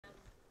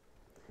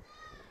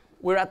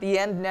We're at the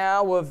end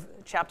now of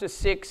chapter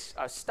 6,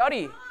 our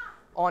study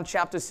on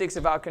chapter 6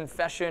 of our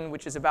confession,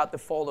 which is about the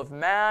fall of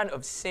man,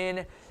 of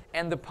sin,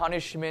 and the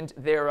punishment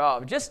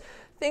thereof. Just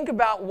think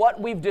about what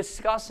we've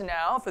discussed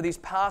now for these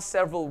past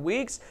several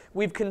weeks.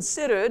 We've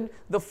considered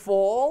the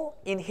fall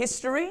in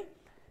history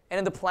and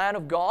in the plan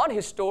of God.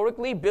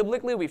 Historically,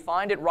 biblically, we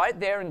find it right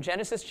there in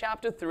Genesis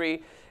chapter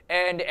 3.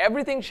 And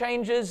everything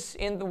changes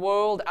in the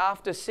world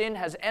after sin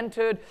has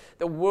entered.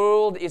 The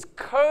world is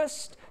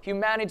cursed.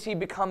 Humanity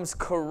becomes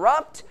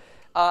corrupt.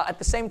 At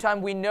the same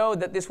time, we know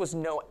that this was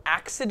no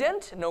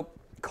accident, no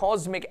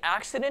cosmic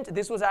accident.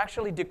 This was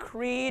actually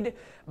decreed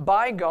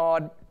by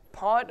God,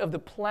 part of the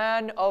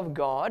plan of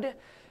God,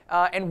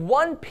 and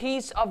one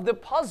piece of the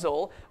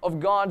puzzle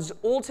of God's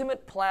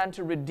ultimate plan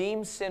to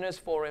redeem sinners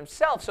for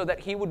himself so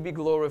that he would be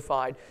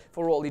glorified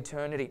for all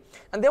eternity.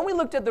 And then we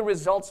looked at the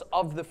results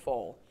of the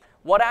fall.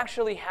 What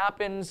actually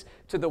happens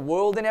to the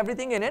world and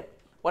everything in it?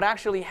 What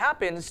actually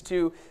happens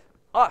to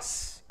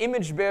us,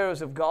 image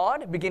bearers of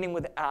God, beginning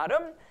with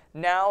Adam,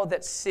 now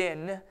that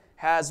sin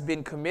has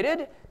been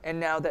committed and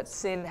now that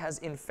sin has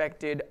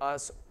infected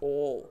us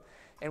all.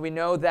 And we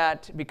know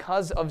that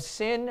because of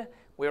sin,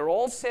 we're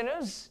all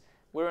sinners.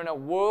 We're in a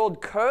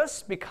world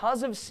cursed.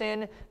 Because of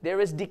sin,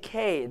 there is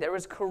decay, there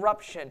is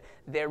corruption,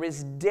 there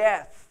is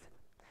death.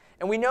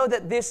 And we know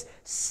that this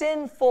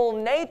sinful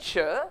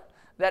nature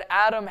that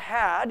Adam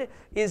had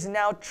is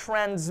now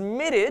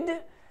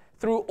transmitted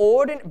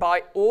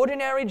by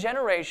ordinary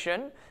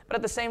generation, but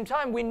at the same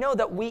time we know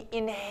that we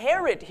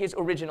inherit his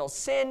original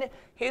sin,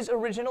 his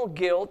original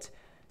guilt,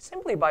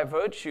 simply by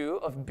virtue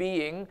of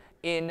being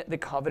in the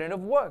covenant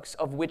of works,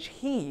 of which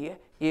he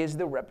is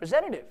the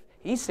representative.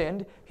 He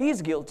sinned,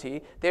 he's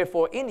guilty,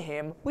 therefore in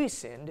him we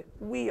sinned,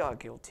 we are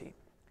guilty.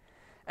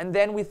 And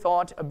then we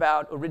thought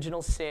about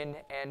original sin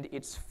and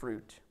its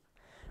fruit.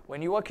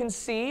 When you are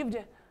conceived,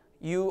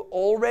 you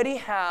already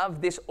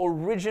have this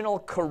original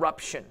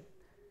corruption.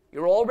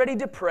 You're already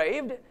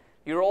depraved.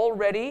 You're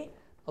already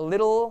a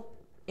little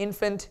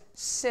infant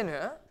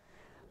sinner.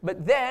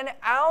 But then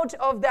out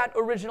of that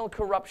original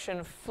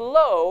corruption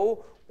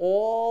flow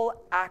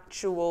all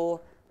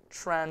actual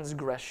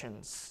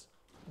transgressions.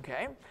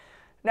 Okay?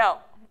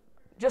 Now,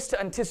 just to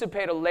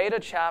anticipate a later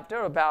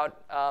chapter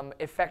about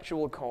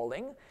effectual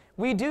calling,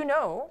 we do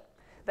know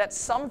that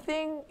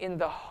something in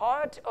the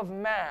heart of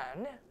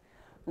man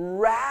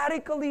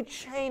radically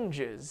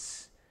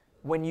changes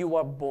when you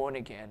are born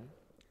again.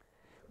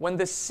 When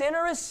the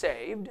sinner is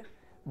saved,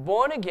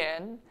 born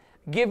again,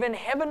 given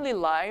heavenly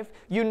life,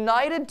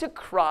 united to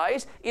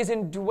Christ, is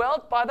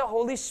indwelt by the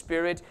Holy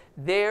Spirit,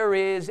 there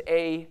is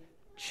a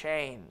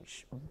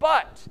change.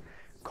 But,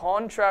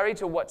 contrary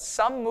to what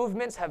some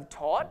movements have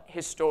taught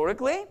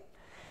historically,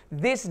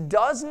 this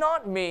does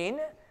not mean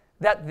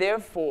that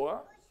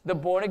therefore the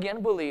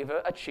born-again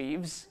believer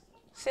achieves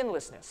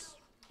sinlessness.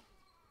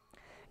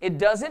 It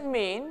doesn't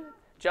mean,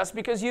 just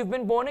because you've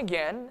been born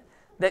again,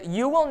 that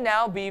you will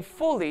now be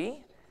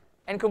fully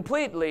and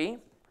completely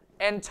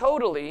and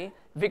totally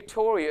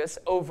victorious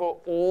over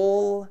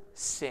all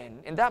sin.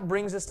 And that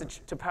brings us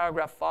to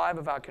paragraph 5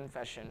 of our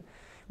confession,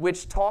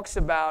 which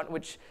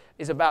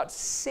is about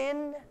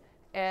sin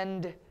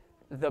and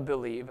the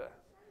believer.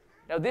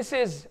 Now this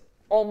is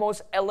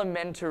almost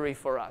elementary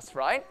for us,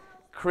 right?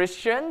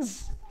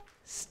 Christians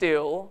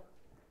still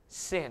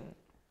sin.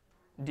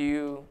 Do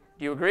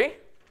you agree?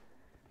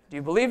 Do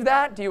you believe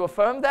that? Do you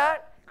affirm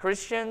that?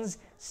 Christians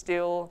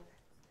still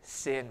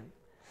sin.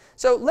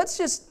 So let's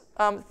just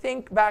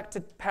think back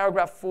to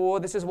paragraph 4.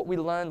 This is what we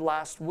learned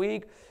last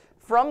week.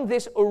 From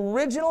this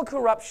original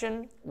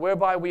corruption,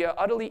 whereby we are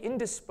utterly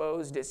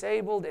indisposed,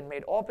 disabled, and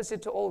made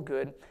opposite to all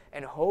good,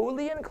 and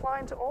wholly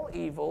inclined to all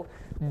evil,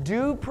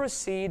 do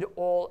proceed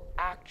all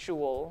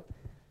actual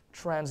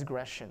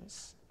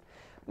transgressions.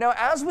 Now,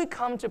 as we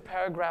come to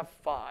paragraph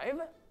 5,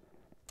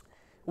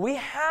 we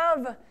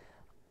have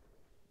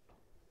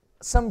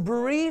some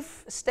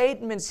brief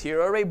statements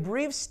here, or a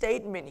brief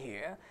statement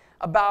here,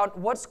 about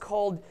what's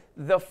called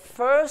the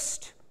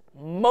first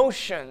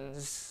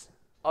motions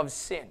of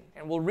sin.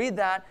 And we'll read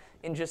that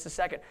in just a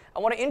second. I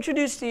want to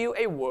introduce to you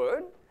a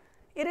word.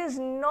 It is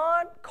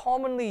not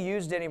commonly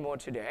used anymore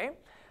today,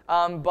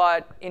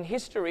 but in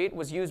history it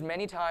was used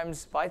many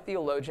times by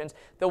theologians.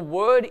 The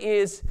word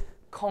is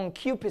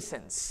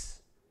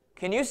concupiscence.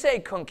 Can you say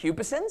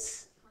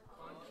concupiscence?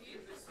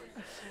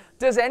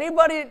 Does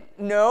anybody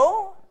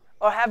know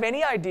or have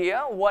any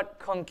idea what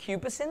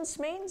concupiscence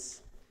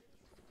means?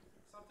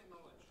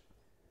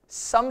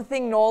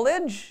 Something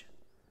knowledge?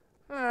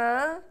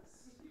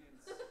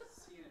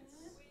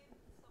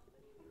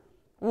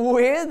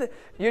 With?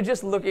 You're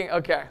just looking,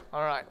 okay,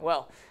 all right,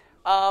 well.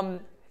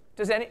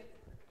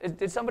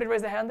 Did somebody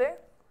raise their hand there?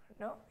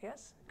 No?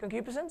 Yes?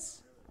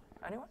 Concupiscence?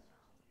 Anyone?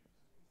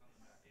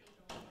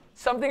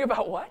 Something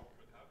about what?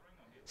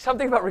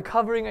 Something about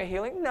recovering or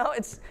healing? No,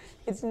 it's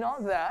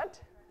not that.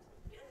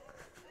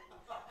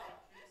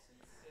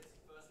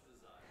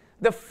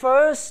 The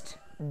first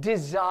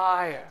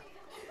desire.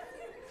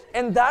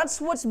 And that's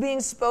what's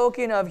being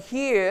spoken of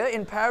here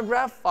in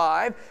paragraph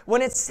 5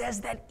 when it says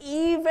that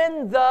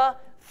even the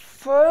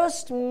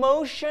first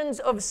motions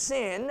of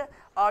sin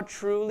are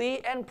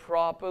truly and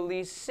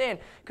properly sin.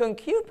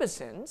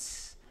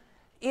 Concupiscence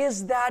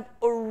is that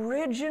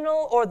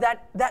original, or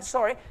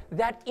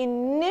that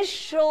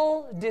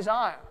initial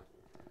desire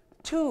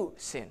to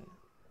sin.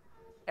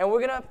 And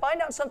we're going to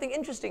find out something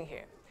interesting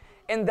here.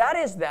 And that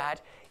is that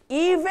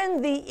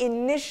even the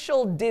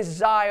initial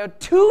desire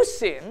to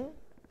sin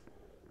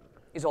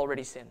is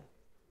already sin.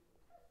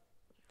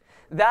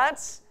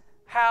 That's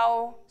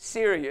how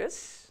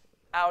serious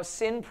our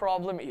sin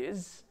problem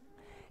is,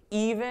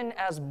 even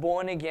as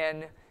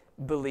born-again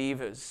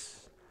believers.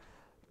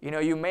 You know,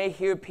 you may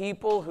hear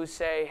people who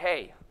say,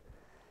 hey,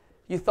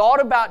 you thought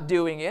about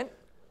doing it,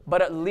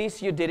 but at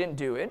least you didn't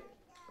do it.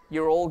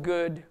 You're all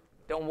good.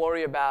 Don't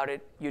worry about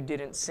it. You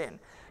didn't sin.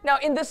 Now,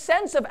 in the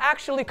sense of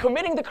actually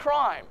committing the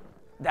crime,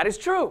 that is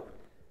true.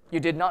 You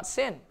did not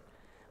sin.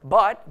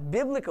 But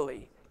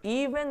biblically,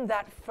 even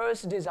that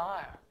first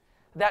desire,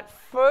 that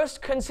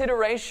first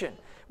consideration,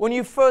 when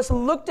you first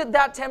looked at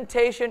that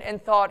temptation and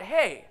thought,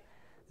 hey,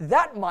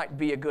 that might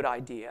be a good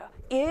idea,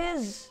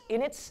 is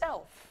in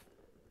itself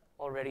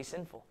already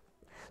sinful.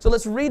 So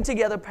let's read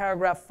together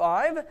paragraph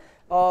 5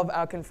 of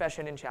our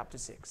confession in chapter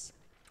 6.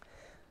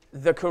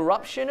 The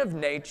corruption of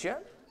nature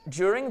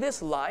during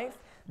this life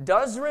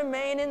does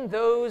remain in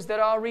those that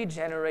are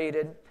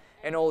regenerated,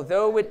 and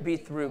although it be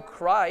through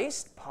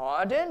Christ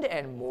pardoned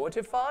and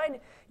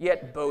mortified,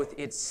 yet both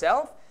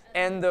itself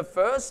and the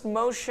first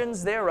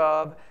motions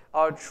thereof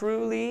are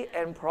truly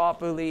and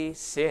properly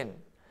sin.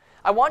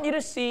 I want you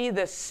to see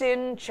the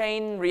sin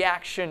chain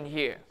reaction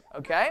here,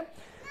 okay?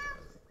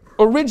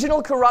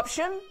 Original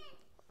corruption,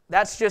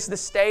 that's just the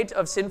state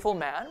of sinful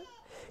man.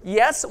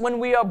 Yes, when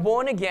we are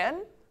born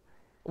again,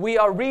 we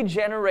are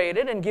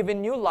regenerated and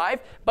given new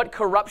life, but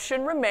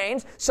corruption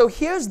remains. So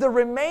here's the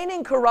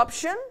remaining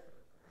corruption,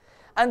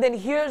 and then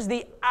here's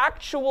the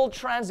actual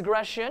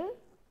transgression,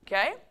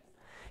 okay?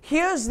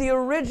 Here's the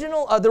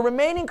original, the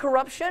remaining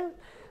corruption,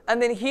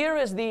 and then here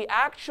is the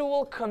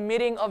actual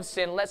committing of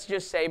sin. Let's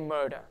just say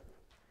murder,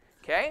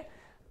 okay?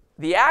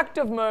 The act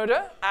of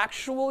murder,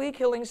 actually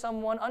killing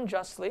someone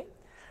unjustly,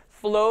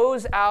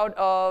 flows out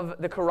of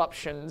the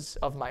corruptions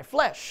of my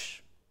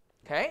flesh,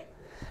 okay?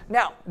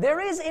 Now, there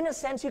is, in a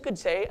sense, you could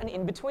say, an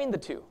in-between the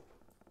two,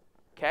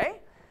 okay?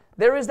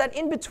 There is that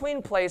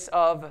in-between place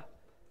of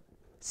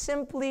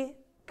simply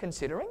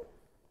considering,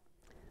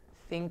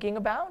 thinking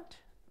about,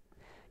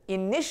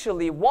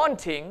 initially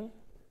wanting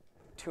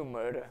to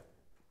murder.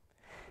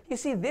 You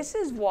see, this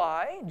is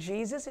why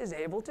Jesus is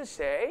able to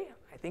say,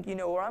 I think you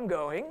know where I'm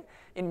going,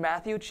 in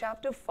Matthew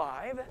chapter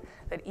 5,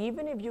 that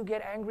even if you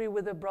get angry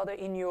with a brother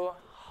in your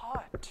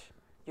heart,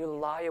 you're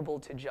liable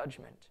to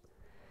judgment.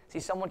 See,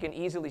 someone can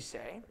easily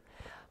say,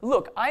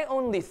 look, I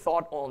only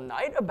thought all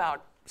night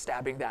about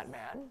stabbing that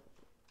man.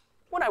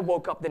 When I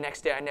woke up the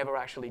next day, I never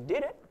actually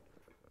did it.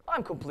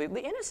 I'm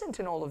completely innocent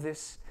in all of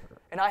this,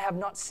 and I have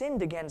not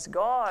sinned against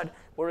God.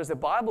 Whereas the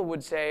Bible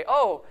would say,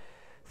 oh,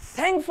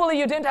 thankfully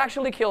you didn't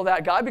actually kill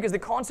that guy, because the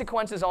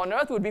consequences on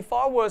earth would be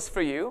far worse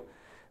for you.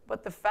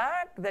 But the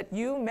fact that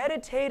you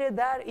meditated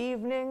that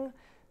evening,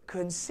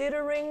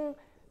 considering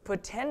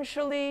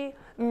potentially,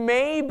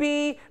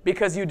 maybe,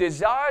 because you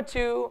desire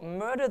to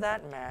murder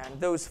that man,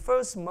 those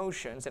first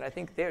motions, and I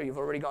think there you've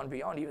already gone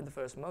beyond even the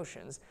first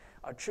motions,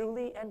 are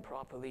truly and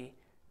properly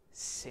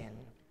sin.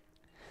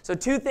 So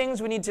 2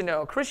 things we need to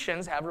know.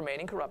 Christians have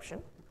remaining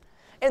corruption,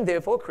 and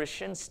therefore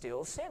Christians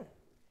still sin.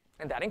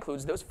 And that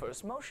includes those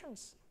first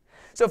motions.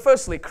 So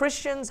firstly,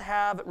 Christians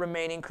have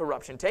remaining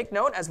corruption. Take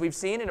note, as we've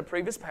seen in a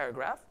previous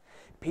paragraph,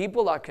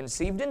 people are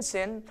conceived in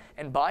sin,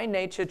 and by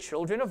nature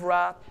children of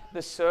wrath,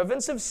 the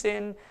servants of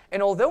sin,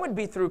 and although it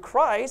be through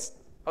Christ,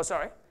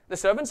 the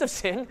servants of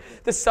sin,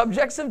 the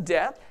subjects of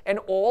death, and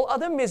all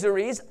other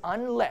miseries,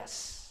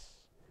 unless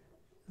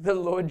the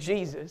Lord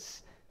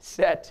Jesus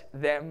set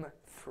them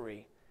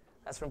free.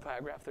 That's from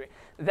paragraph 3.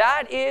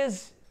 That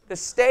is the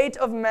state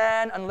of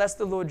man unless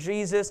the Lord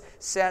Jesus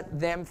set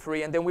them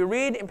free. And then we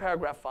read in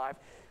paragraph 5,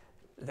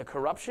 the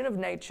corruption of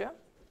nature,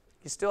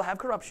 you still have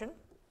corruption,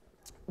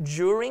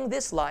 during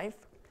this life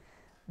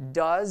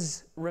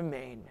does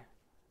remain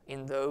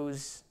in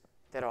those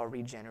that are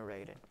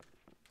regenerated.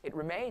 It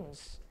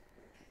remains.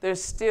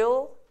 There's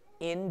still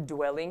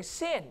indwelling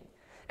sin.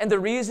 And the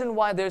reason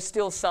why there's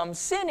still some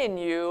sin in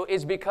you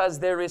is because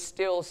there is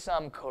still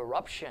some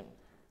corruption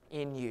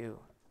in you.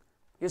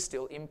 You're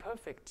still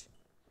imperfect.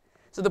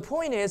 So the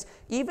point is,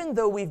 even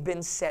though we've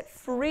been set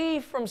free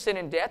from sin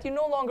and death, you're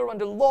no longer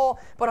under law,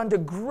 but under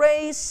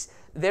grace,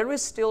 there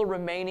is still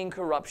remaining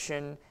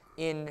corruption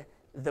in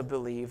the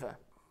believer.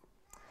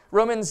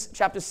 Romans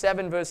chapter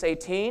 7, verse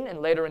 18, and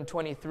later in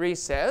 23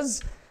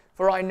 says,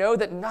 For I know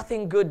that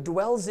nothing good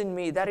dwells in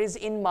me, that is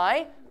in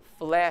my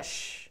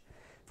flesh.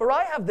 For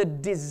I have the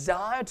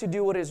desire to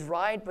do what is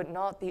right, but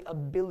not the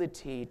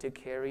ability to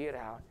carry it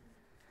out.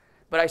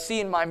 But I see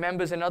in my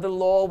members another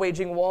law,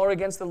 waging war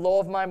against the law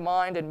of my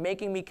mind and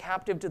making me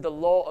captive to the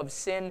law of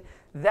sin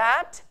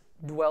that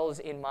dwells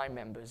in my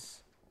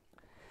members.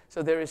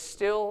 So there is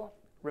still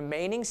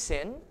remaining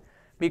sin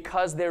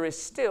because there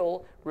is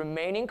still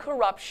remaining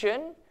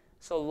corruption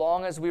so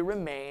long as we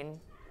remain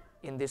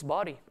in this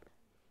body,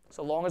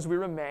 so long as we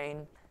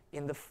remain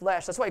in the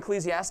flesh. That's why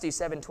Ecclesiastes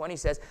 7:20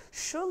 says,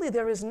 surely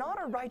there is not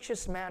a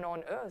righteous man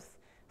on earth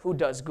who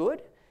does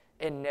good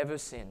and never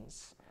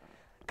sins.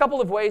 A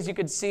couple of ways you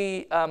could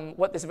see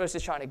what this verse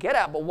is trying to get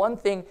at, but one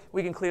thing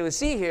we can clearly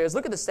see here is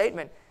look at the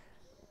statement.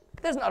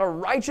 There's not a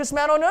righteous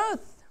man on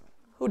earth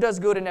who does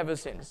good and never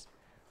sins.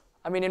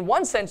 I mean, in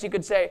one sense, you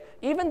could say,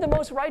 even the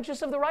most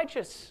righteous of the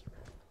righteous,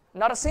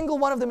 not a single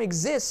one of them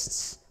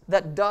exists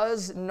that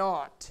does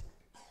not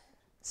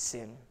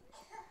sin.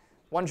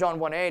 1 John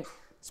 1:8,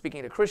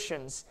 speaking to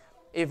Christians,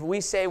 if we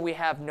say we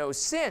have no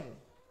sin,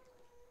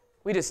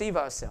 we deceive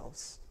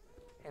ourselves,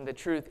 and the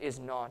truth is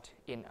not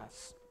in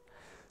us.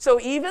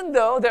 So even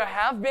though there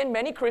have been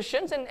many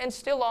Christians, and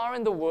still are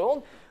in the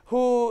world,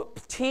 who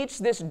teach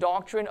this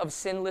doctrine of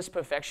sinless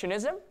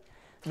perfectionism,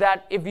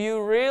 that if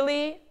you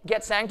really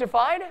get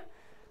sanctified,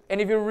 and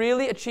if you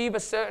really achieve a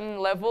certain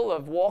level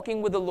of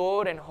walking with the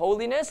Lord and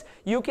holiness,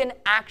 you can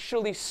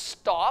actually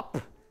stop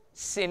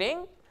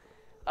sinning.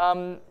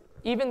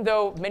 Even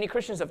though many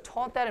Christians have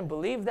taught that and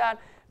believe that,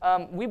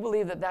 we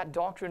believe that that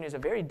doctrine is a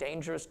very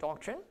dangerous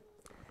doctrine,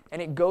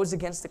 and it goes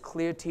against the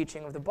clear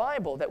teaching of the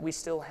Bible that we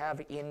still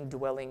have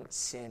indwelling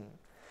sin.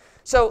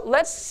 So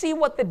let's see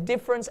what the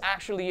difference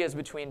actually is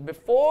between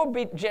before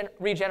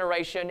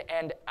regeneration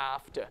and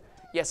after.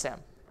 Yes,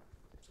 Sam?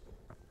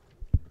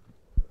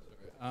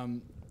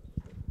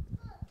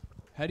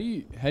 How do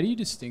you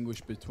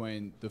distinguish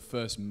between the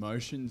first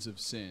motions of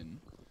sin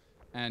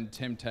and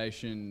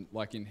temptation,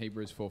 like in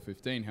Hebrews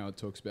 4:15, how it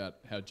talks about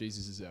how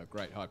Jesus is our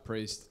great high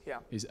priest,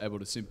 he's able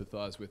to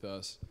sympathize with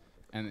us,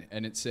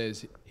 and it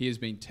says he has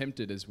been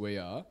tempted as we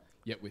are,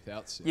 yet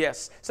without sin.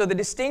 Yes. So the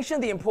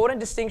distinction, the important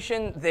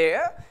distinction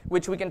there,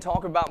 which we can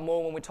talk about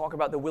more when we talk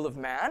about the will of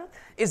man,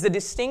 is the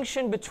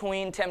distinction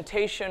between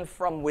temptation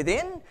from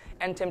within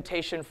and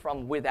temptation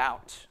from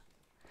without.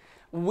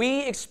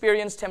 We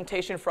experience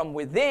temptation from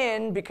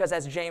within because,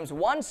 as James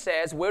 1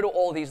 says, where do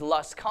all these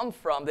lusts come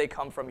from? They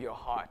come from your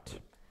heart.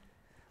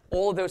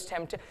 All those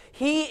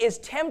he is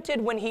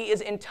tempted when he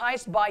is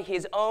enticed by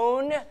his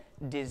own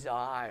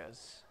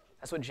desires.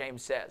 That's what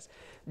James says.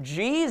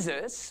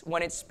 Jesus,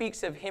 when it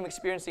speaks of him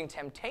experiencing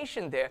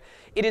temptation there,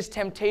 it is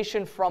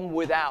temptation from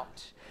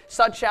without.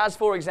 Such as,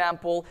 for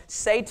example,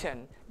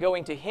 Satan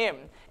going to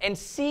him and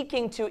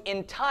seeking to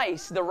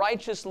entice the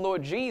righteous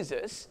Lord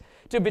Jesus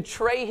to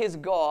betray his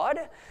God.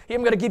 I'm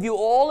going to give you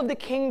all of the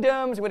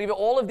kingdoms, I'm going to give you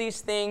all of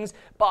these things,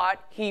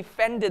 but he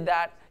fended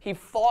that. He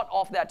fought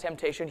off that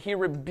temptation. He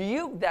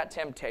rebuked that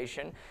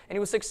temptation, and he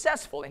was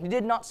successful. And he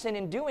did not sin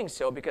in doing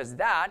so, because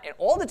that, and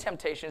all the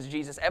temptations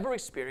Jesus ever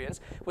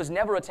experienced, was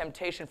never a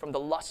temptation from the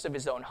lusts of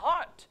his own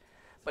heart,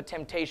 but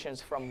temptations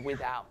from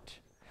without.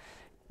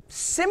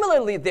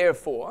 Similarly,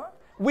 therefore,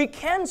 we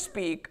can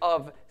speak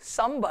of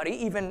somebody,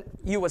 even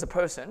you as a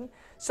person,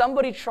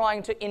 somebody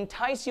trying to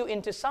entice you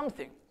into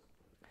something.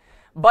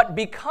 But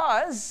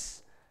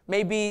because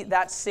maybe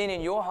that sin in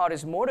your heart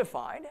is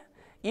mortified,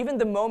 even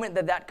the moment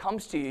that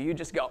comes to you, you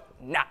just go,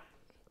 nah,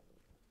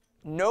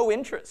 no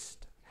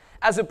interest.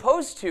 As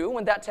opposed to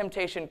when that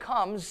temptation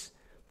comes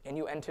and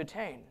you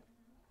entertain,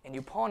 and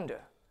you ponder,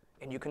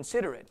 and you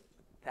consider it.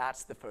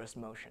 That's the first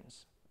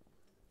motions.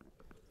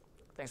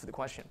 Thanks for the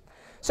question.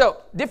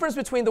 So, difference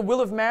between the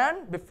will of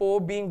man before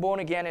being born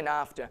again and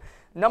after.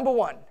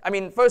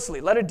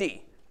 Firstly, letter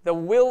D, the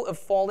will of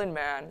fallen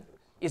man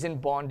is in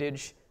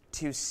bondage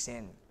to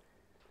sin.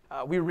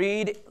 We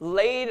read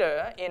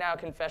later in our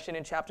confession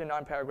in chapter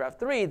 9, paragraph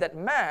 3, that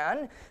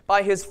man,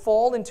 by his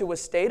fall into a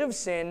state of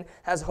sin,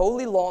 has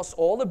wholly lost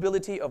all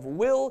ability of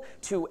will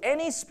to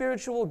any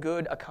spiritual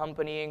good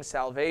accompanying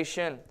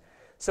salvation.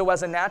 So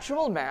as a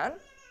natural man,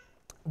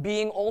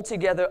 being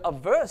altogether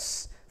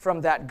averse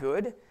from that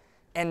good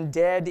and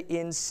dead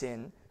in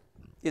sin,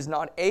 is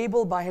not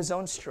able by his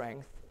own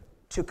strength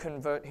to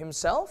convert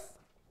himself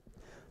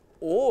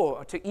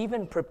or to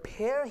even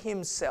prepare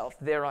himself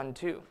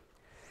thereunto.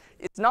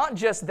 It's not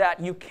just that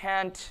you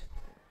can't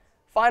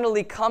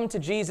finally come to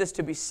Jesus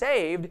to be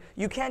saved,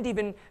 you can't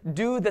even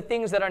do the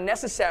things that are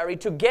necessary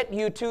to get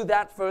you to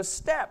that first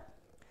step.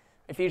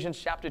 Ephesians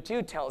chapter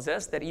 2 tells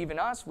us that even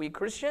us, we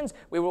Christians,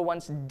 we were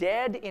once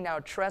dead in our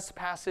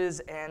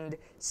trespasses and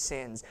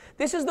sins.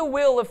 This is the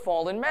will of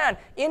fallen man,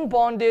 in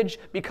bondage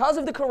because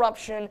of the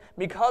corruption,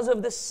 because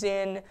of the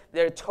sin.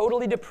 They're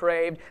totally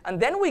depraved. And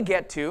then we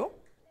get to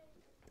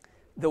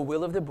the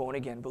will of the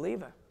born-again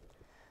believer.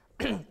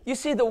 You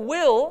see, the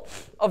will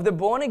of the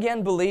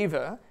born-again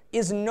believer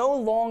is no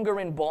longer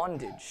in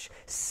bondage.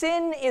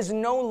 Sin is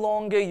no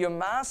longer your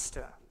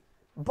master.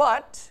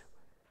 But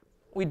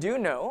we do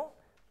know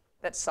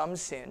that some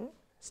sin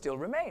still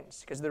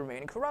remains because of the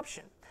remaining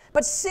corruption.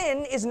 But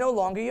sin is no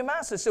longer your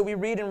master. So we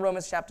read in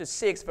Romans chapter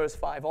 6, verse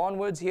 5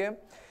 onwards here,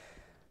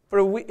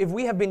 "For if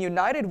we have been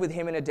united with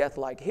him in a death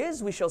like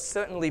his, we shall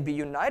certainly be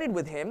united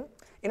with him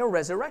in a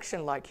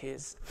resurrection like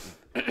his.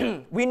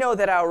 We know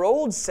that our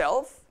old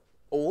self,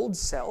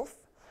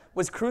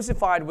 was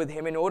crucified with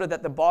him in order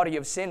that the body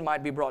of sin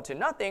might be brought to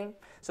nothing,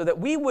 so that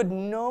we would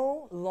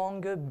no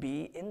longer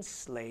be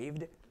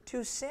enslaved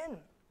to sin.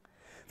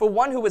 For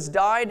one who has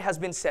died has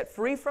been set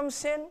free from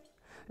sin.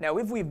 Now,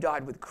 if we've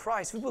died with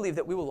Christ, we believe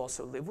that we will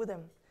also live with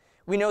him.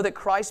 We know that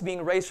Christ,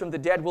 being raised from the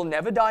dead, will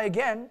never die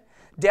again.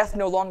 Death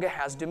no longer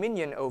has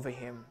dominion over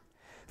him.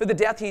 For the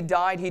death he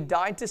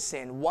died to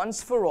sin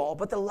once for all,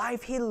 but the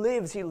life he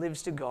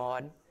lives to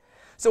God.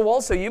 So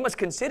also you must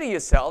consider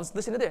yourselves,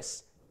 listen to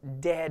this,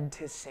 dead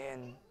to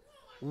sin,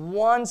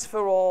 once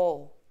for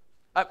all.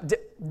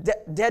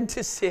 Dead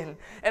to sin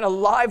and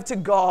alive to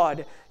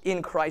God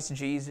in Christ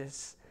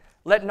Jesus.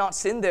 Let not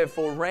sin,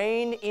 therefore,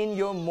 reign in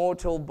your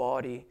mortal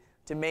body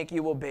to make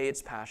you obey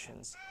its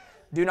passions.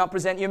 Do not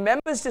present your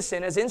members to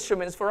sin as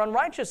instruments for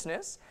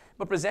unrighteousness,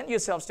 but present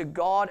yourselves to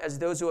God as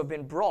those who have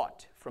been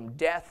brought from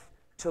death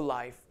to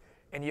life,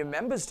 and your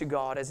members to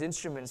God as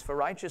instruments for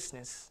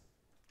righteousness.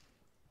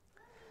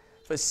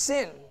 For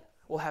sin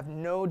will have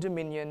no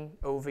dominion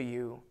over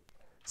you,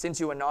 since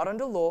you are not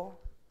under law,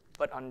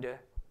 but under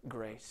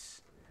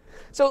grace.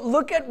 So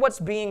look at what's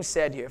being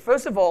said here.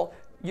 First of all,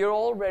 you're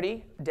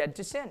already dead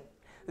to sin.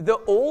 The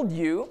old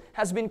you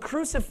has been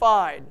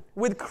crucified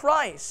with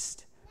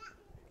Christ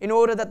in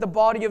order that the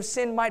body of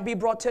sin might be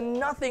brought to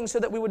nothing so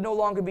that we would no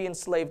longer be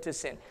enslaved to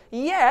sin.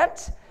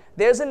 Yet,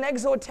 there's an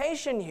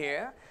exhortation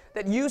here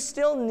that you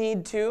still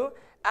need to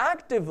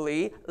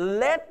actively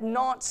let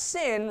not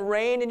sin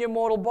reign in your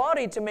mortal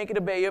body to make it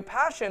obey your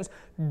passions.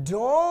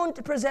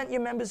 Don't present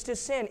your members to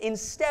sin.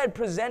 Instead,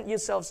 present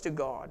yourselves to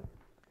God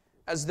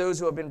as those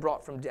who have been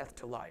brought from death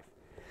to life.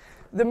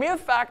 The mere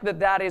fact that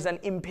that is an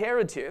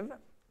imperative,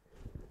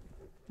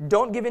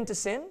 don't give in to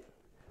sin,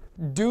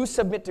 do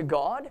submit to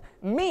God,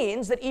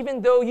 means that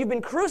even though you've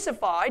been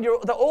crucified,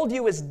 the old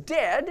you is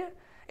dead,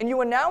 and you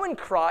are now in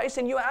Christ,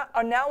 and you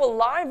are now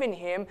alive in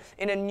him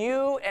in a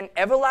new and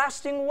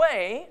everlasting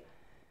way,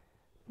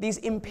 these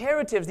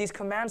imperatives, these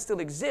commands still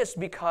exist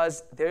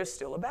because there's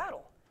still a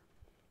battle.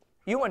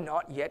 You are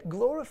not yet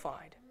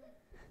glorified.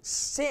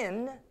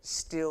 Sin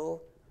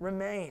still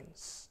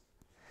remains.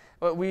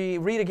 But we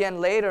read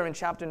again later in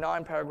chapter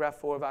 9, paragraph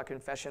 4 of our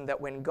confession,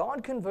 that when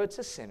God converts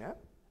a sinner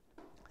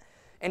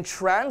and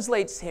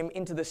translates him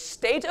into the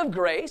state of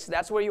grace,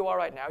 that's where you are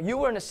right now. You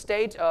were in a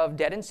state of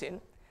dead in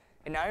sin,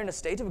 and now you're in a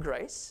state of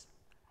grace.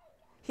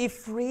 He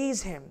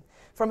frees him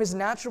from his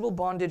natural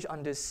bondage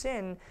under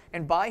sin,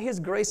 and by his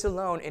grace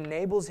alone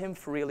enables him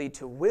freely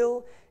to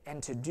will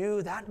and to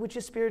do that which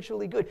is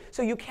spiritually good.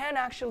 So you can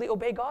actually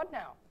obey God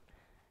now.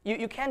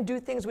 You can do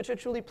things which are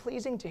truly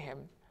pleasing to him.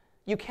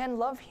 You can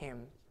love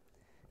him.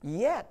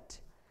 Yet,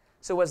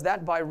 so as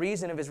that by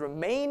reason of his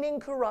remaining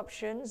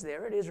corruptions,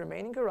 there it is,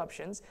 remaining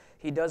corruptions,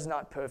 he does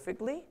not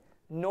perfectly,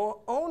 nor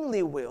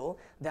only will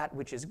that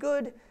which is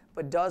good,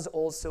 but does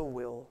also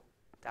will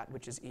that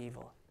which is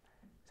evil.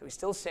 So we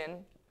still sin.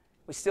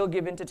 We still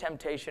give in to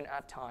temptation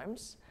at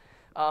times.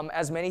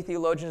 As many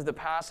theologians of the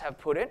past have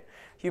put it,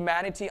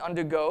 humanity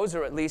undergoes,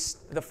 or at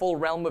least the full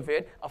realm of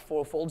it, a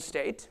fourfold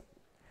state.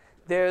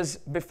 There's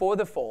before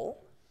the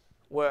fall,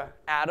 where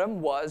Adam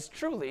was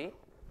truly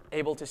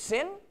able to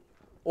sin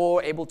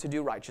or able to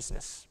do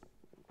righteousness.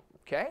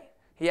 Okay?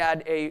 He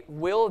had a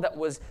will that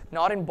was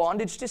not in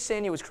bondage to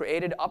sin. He was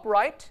created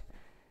upright,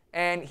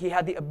 and he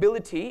had the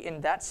ability in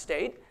that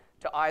state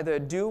to either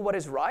do what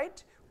is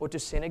right or to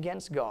sin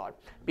against God.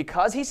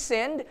 Because he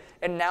sinned,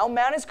 and now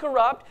man is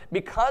corrupt,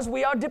 because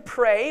we are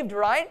depraved,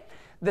 right?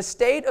 The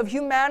state of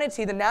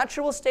humanity, the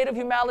natural state of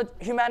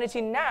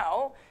humanity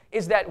now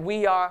is that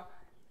we are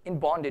in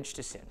bondage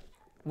to sin.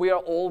 We are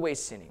always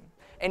sinning.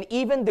 And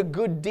even the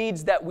good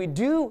deeds that we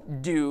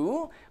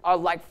do are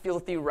like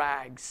filthy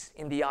rags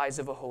in the eyes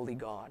of a holy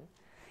God.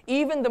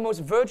 Even the most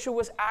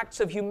virtuous acts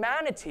of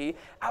humanity,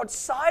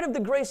 outside of the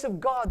grace of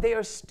God, they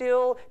are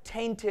still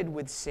tainted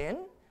with sin,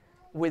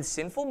 with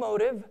sinful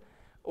motive,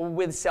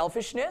 with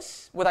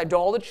selfishness, with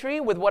idolatry,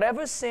 with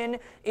whatever sin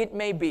it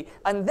may be.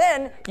 And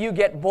then you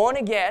get born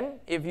again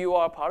if you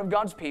are part of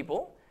God's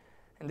people.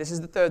 And this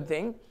is the third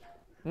thing.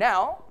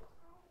 Now,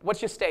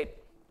 what's your state?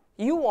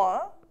 You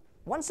are,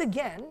 once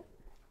again,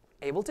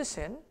 able to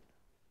sin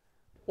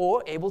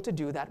or able to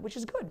do that which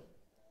is good.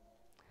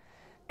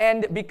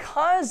 And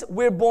because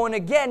we're born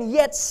again,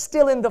 yet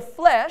still in the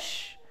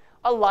flesh,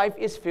 our life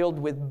is filled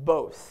with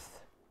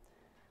both.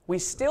 We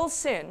still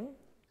sin,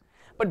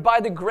 but by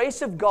the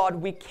grace of God,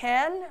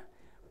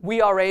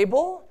 we are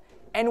able,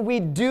 and we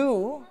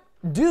do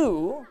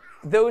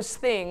those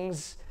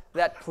things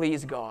that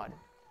please God.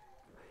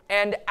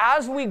 And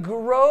as we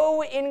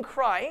grow in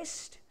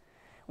Christ,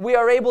 we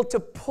are able to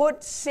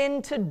put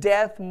sin to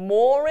death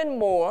more and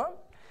more.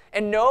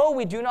 And no,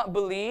 we do not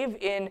believe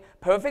in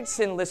perfect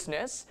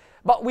sinlessness,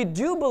 but we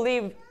do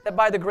believe that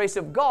by the grace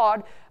of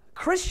God,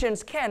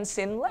 Christians can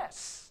sin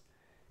less.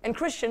 And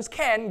Christians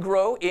can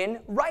grow in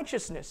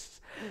righteousness.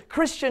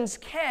 Christians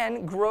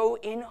can grow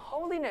in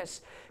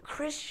holiness.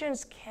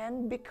 Christians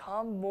can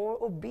become more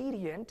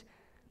obedient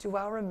to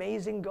our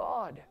amazing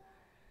God.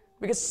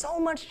 Because so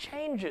much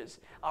changes.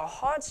 Our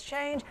hearts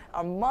change,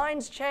 our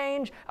minds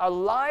change, our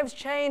lives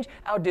change,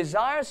 our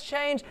desires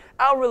change,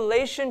 our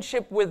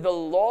relationship with the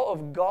law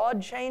of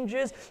God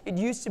changes. It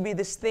used to be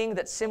this thing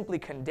that simply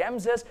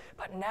condemns us,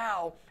 but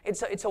now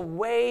it's a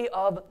way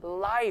of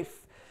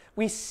life.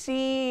 We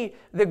see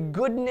the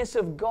goodness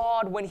of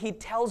God when He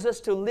tells us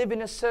to live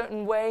in a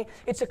certain way.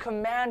 It's a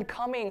command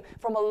coming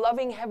from a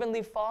loving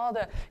Heavenly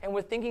Father. And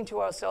we're thinking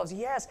to ourselves,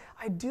 yes,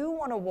 I do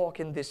want to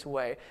walk in this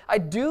way. I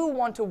do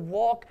want to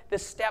walk the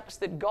steps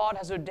that God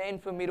has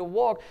ordained for me to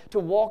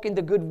walk in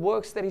the good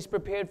works that He's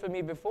prepared for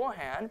me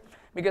beforehand,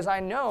 because I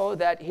know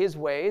that His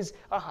ways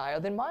are higher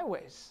than my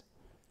ways.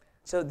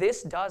 So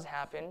this does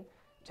happen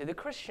to the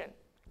Christian.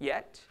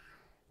 Yet,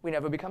 we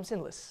never become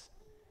sinless.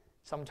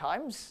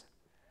 Sometimes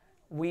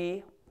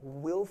we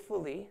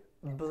willfully,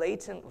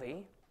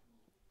 blatantly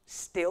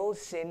still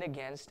sin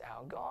against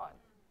our God.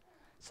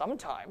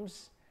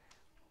 Sometimes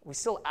we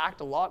still act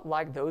a lot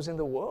like those in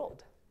the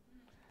world.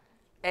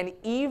 And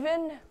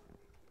even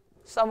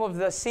some of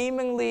the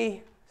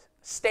seemingly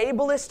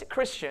stablest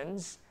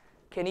Christians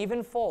can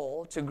even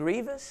fall to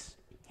grievous,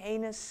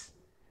 heinous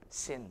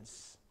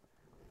sins.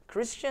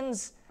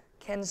 Christians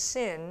can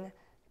sin,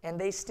 and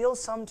they still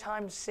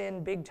sometimes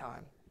sin big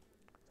time.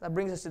 That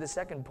brings us to the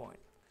second point.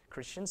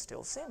 Christians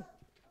still sin.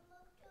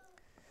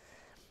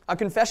 Our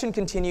confession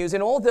continues,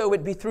 and although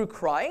it be through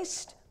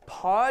Christ,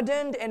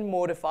 pardoned and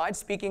mortified,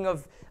 speaking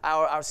of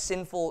our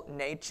sinful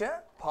nature,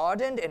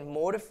 pardoned and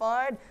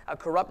mortified, our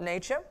corrupt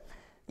nature,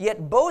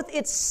 yet both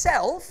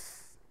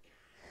itself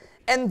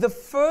and the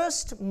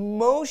first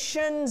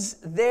motions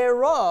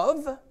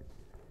thereof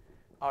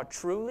are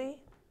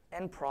truly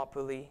and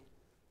properly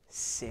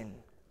sin.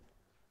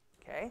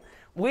 Okay?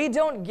 We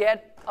don't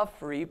get a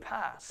free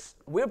pass.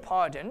 We're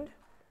pardoned.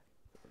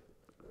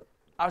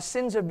 Our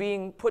sins are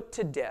being put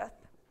to death,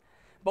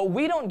 but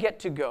we don't get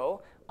to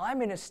go,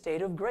 I'm in a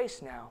state of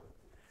grace now.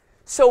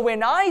 So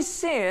when I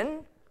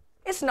sin,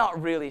 it's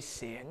not really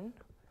sin.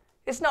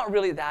 It's not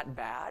really that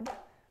bad.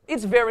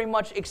 It's very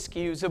much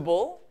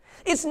excusable.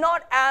 It's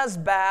not as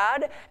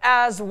bad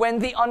as when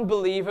the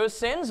unbeliever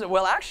sins.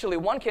 Well, actually,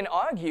 one can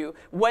argue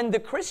when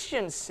the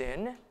Christian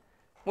sins,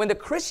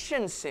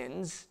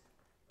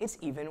 it's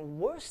even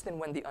worse than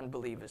when the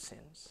unbeliever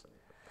sins.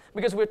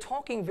 Because we're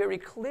talking very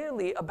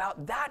clearly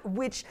about that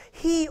which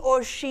he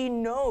or she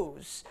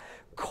knows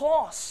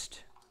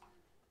cost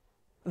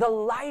the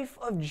life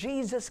of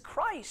Jesus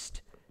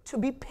Christ to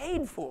be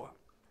paid for.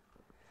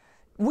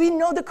 We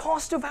know the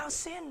cost of our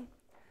sin.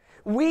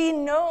 We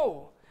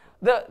know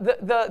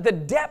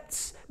the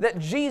depths that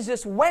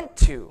Jesus went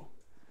to,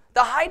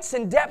 the heights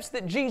and depths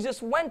that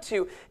Jesus went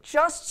to,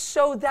 just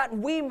so that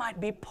we might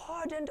be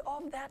pardoned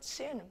of that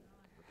sin.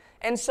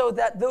 And so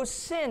that those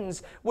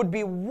sins would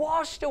be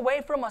washed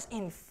away from us.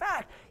 In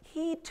fact,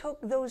 He took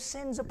those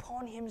sins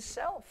upon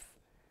Himself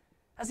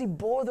as He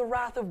bore the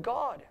wrath of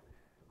God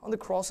on the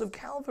cross of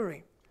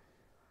Calvary.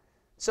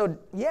 So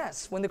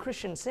yes, when the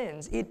Christian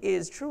sins, it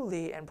is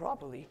truly and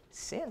properly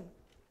sin.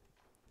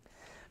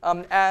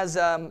 As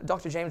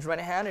Dr. James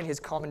Renihan in his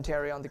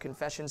commentary on the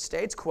confession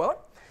states, quote,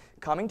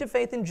 coming to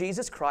faith in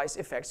Jesus Christ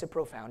effects a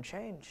profound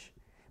change.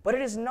 But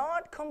it is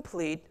not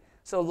complete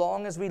so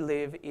long as we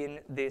live in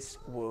this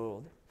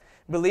world.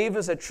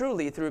 Believers are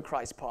truly through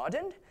Christ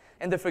pardoned,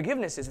 and the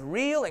forgiveness is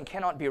real and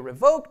cannot be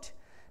revoked.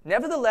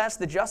 Nevertheless,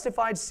 the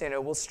justified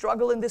sinner will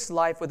struggle in this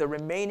life with the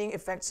remaining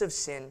effects of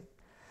sin.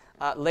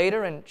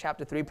 Later in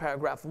chapter 3,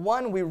 paragraph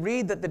 1, we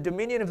read that the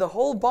dominion of the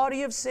whole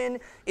body of sin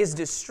is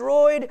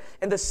destroyed,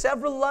 and the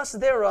several lusts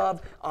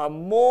thereof are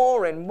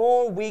more and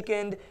more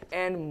weakened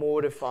and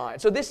mortified.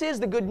 So this is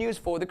the good news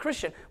for the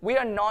Christian. We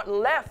are not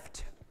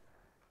left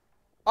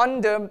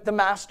under the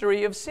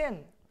mastery of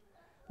sin.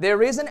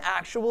 There is an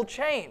actual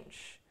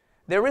change.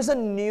 There is a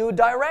new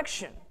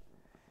direction.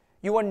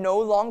 You are no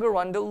longer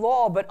under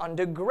law, but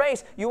under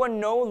grace. You are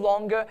no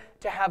longer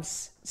to have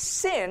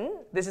sin.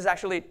 This is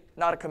actually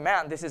not a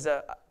command. This is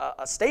a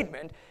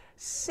statement.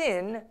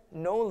 Sin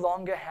no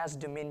longer has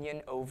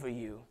dominion over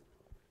you.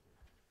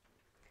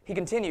 He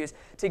continues,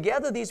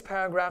 together these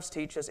paragraphs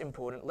teach us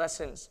important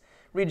lessons.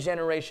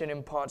 Regeneration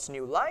imparts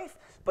new life,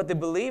 but the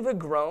believer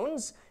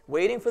groans,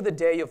 waiting for the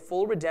day of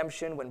full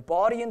redemption when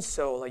body and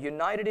soul are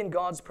united in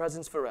God's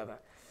presence forever.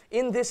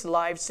 In this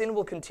life, sin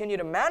will continue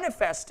to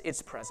manifest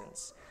its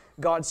presence.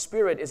 God's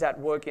Spirit is at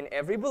work in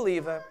every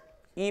believer,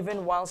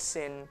 even while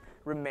sin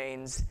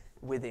remains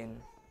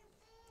within.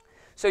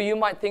 So you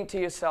might think to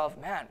yourself,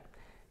 man,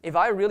 if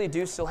I really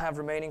do still have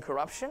remaining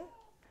corruption,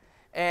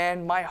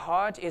 and my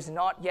heart is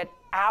not yet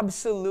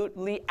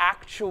absolutely,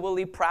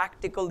 actually,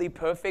 practically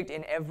perfect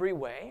in every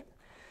way,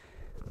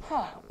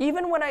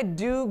 even when I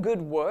do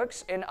good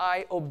works and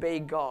I obey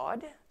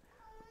God,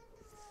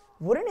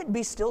 wouldn't it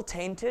be still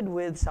tainted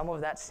with some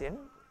of that sin?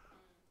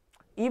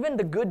 Even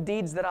the good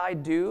deeds that I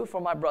do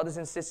for my brothers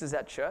and sisters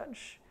at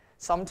church,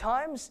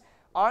 sometimes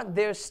aren't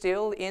there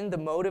still in the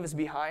motives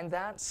behind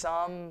that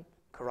some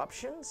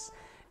corruptions?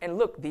 And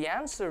look, the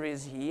answer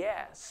is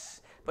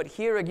yes. But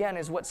here again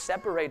is what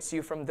separates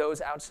you from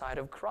those outside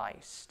of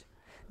Christ.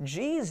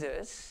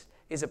 Jesus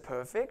is a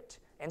perfect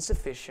and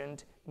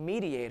sufficient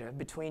mediator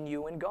between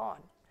you and God.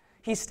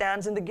 He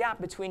stands in the gap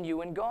between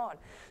you and God.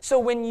 So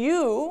when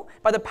you,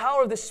 by the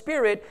power of the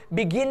Spirit,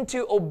 begin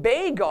to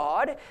obey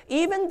God,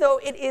 even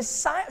though it is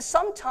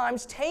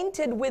sometimes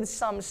tainted with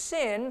some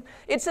sin,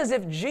 it's as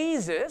if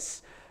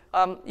Jesus,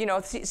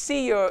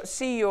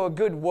 see your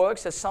good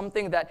works as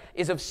something that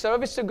is of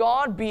service to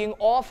God, being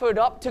offered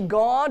up to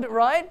God,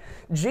 right?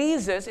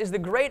 Jesus is the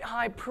great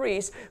high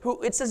priest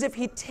who, it's as if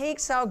he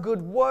takes our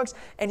good works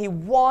and he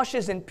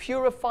washes and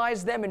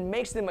purifies them and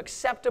makes them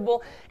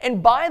acceptable.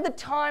 And by the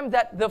time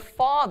that the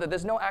Father,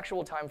 there's no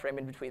actual time frame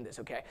in between this,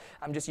 okay?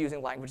 I'm just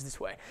using language this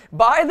way.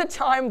 By the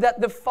time that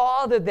the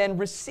Father then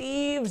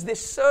receives this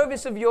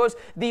service of yours,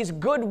 these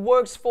good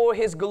works for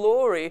his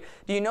glory,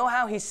 do you know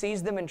how he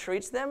sees them and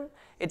treats them?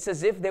 It's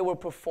as if they were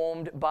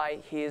performed by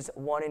his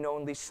one and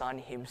only Son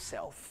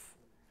himself.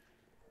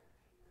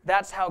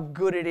 That's how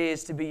good it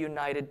is to be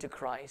united to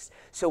Christ.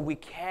 So we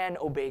can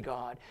obey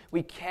God.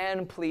 We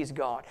can please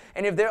God.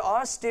 And if there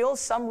are still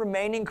some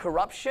remaining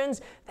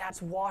corruptions,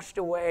 that's washed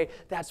away,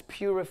 that's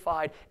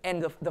purified,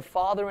 and the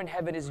Father in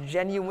heaven is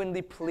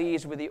genuinely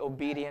pleased with the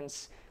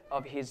obedience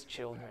of his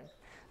children.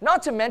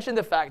 Not to mention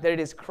the fact that it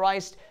is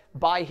Christ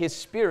by his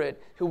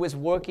Spirit who is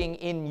working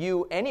in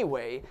you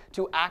anyway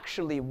to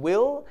actually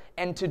will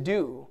and to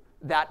do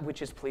that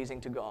which is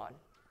pleasing to God.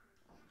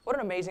 What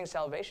an amazing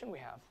salvation we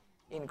have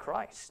in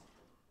Christ.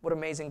 What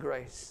amazing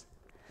grace.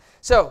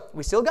 So,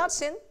 we still got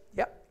sin.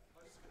 Yep.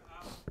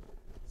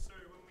 So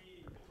when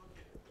we look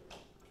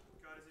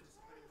at God as a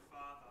disciplining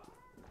Father,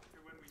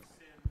 and when we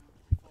sin,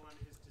 we fall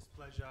under his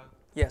displeasure.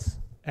 Yes.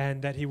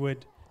 And that he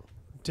would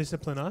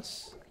discipline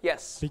us.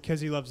 Yes.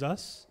 Because he loves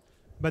us.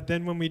 But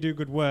then when we do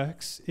good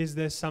works, is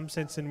there some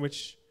sense in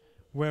which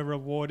we're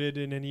rewarded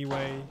in any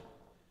way?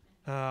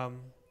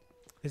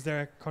 Is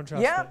there a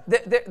contrast? Yeah,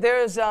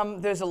 there's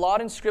a lot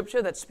in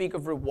Scripture that speak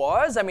of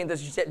rewards. I mean,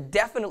 there's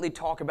definitely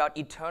talk about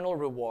eternal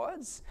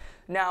rewards.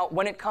 Now,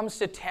 when it comes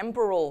to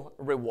temporal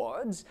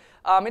rewards,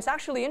 it's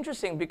actually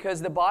interesting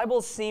because the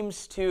Bible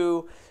seems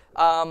to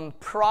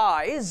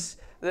prize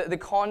the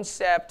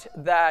concept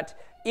that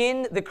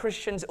in the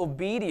Christian's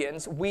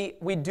obedience,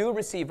 we do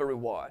receive a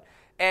reward.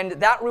 And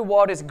that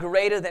reward is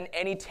greater than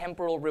any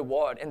temporal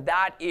reward. And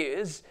that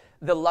is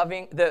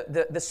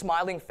the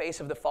smiling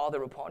face of the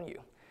Father upon you.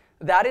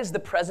 That is the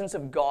presence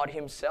of God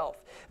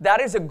himself.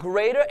 That is a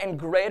greater and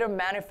greater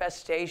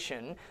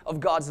manifestation of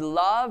God's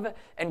love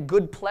and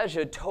good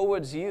pleasure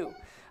towards you.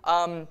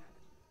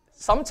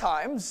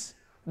 Sometimes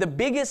the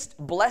biggest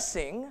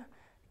blessing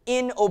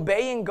in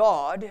obeying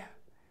God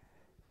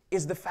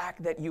is the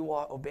fact that you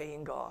are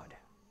obeying God.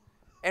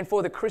 And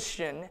for the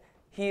Christian,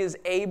 he is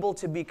able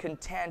to be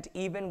content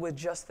even with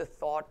just the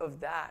thought of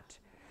that.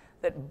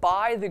 That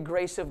by the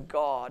grace of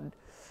God,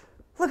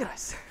 look at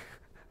us.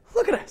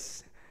 Look at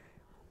us.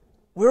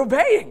 We're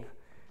obeying.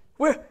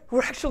 We're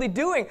actually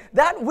doing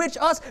that which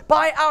us,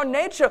 by our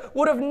nature,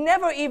 would have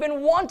never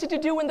even wanted to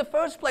do in the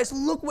first place.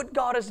 Look what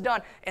God has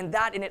done. And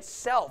that in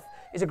itself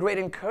is a great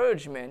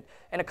encouragement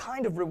and a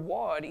kind of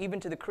reward even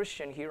to the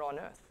Christian here on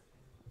earth.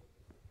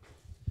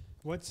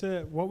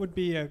 What would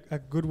be a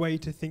good way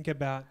to think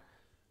about,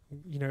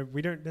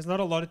 there's not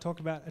a lot of talk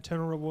about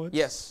eternal rewards.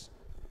 Yes.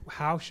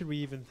 How should we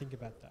even think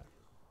about that?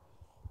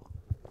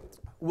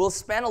 We'll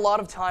spend a lot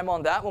of time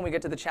on that when we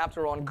get to the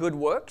chapter on good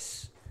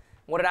works,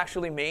 what it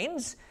actually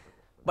means.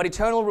 But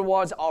eternal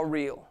rewards are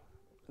real.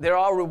 There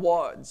are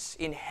rewards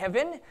in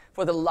heaven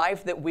for the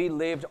life that we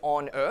lived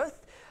on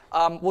earth.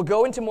 We'll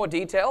go into more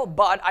detail,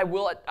 but I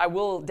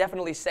will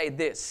definitely say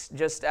this,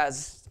 just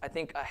as I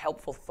think a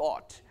helpful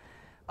thought.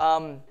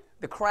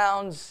 The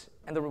crowns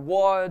and the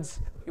rewards,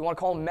 you want to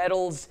call them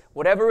medals,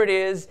 whatever it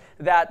is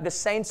that the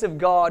saints of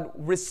God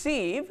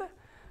receive,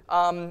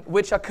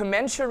 which are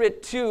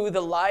commensurate to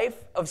the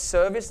life of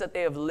service that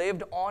they have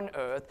lived on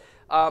earth.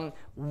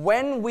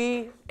 When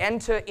we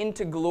enter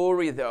into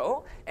glory,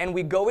 though, and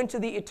we go into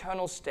the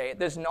eternal state,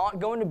 there's not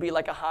going to be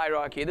like a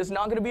hierarchy. There's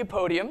not going to be a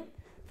podium,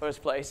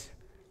 first place,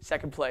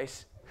 second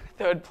place,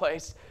 third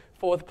place,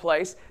 fourth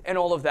place, and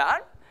all of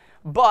that.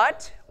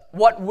 But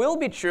what will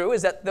be true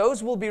is that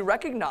those will be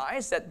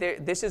recognized, that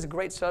this is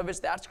great service,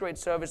 that's great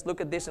service,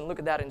 look at this and look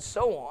at that, and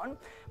so on.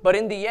 But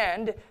in the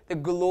end, the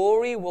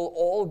glory will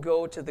all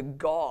go to the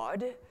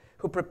God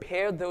who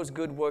prepared those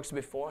good works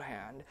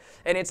beforehand.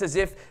 And it's as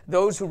if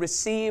those who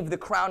receive the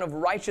crown of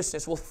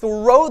righteousness will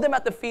throw them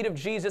at the feet of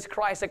Jesus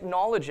Christ,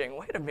 acknowledging,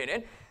 wait a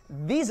minute,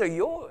 these are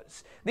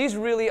yours. These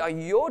really are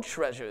your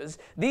treasures.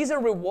 These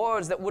are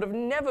rewards that would have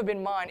never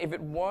been mine if it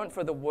weren't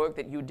for the work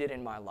that you did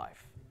in my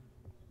life.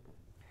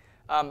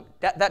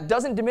 That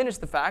doesn't diminish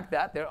the fact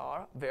that there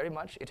are very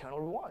much eternal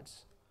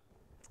rewards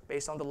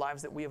based on the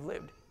lives that we have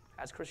lived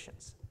as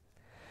Christians.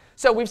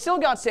 So we've still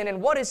got sin,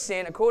 and what is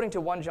sin? According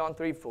to 1 John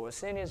 3:4,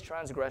 sin is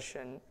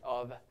transgression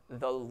of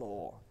the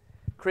law.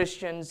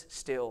 Christians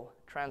still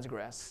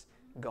transgress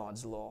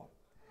God's law.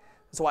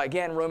 That's why,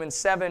 again, Romans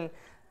 7,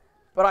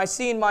 but I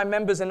see in my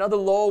members another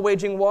law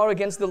waging war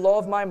against the law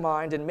of my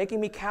mind and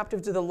making me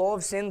captive to the law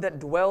of sin that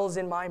dwells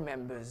in my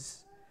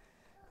members.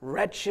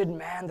 Wretched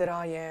man that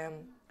I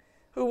am,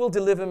 Who will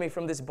deliver me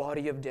from this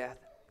body of death?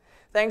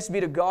 Thanks be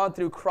to God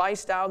through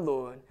Christ our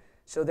Lord.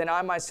 So then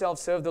I myself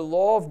serve the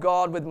law of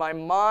God with my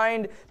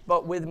mind,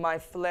 but with my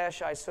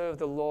flesh I serve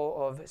the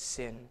law of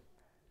sin.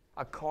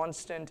 A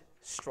constant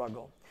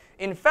struggle.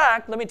 In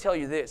fact, let me tell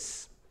you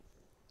this.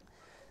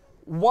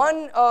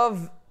 One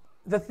of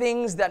the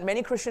things that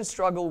many Christians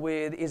struggle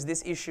with is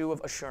this issue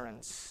of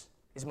assurance.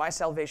 Is my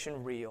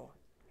salvation real?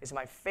 Is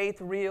my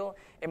faith real?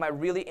 Am I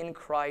really in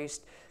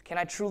Christ? Can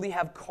I truly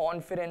have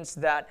confidence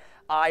that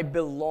I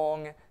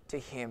belong to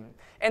Him?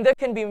 And there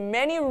can be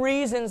many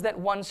reasons that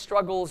one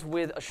struggles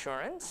with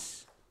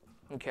assurance,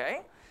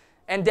 okay?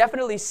 And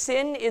definitely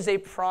sin is a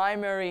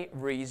primary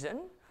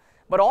reason.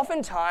 But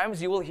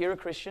oftentimes you will hear a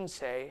Christian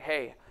say,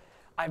 hey,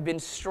 I've been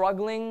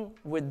struggling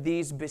with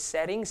these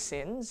besetting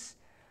sins,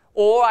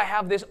 or I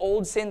have this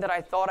old sin that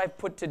I thought I've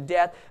put to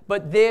death,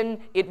 but then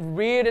it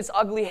reared its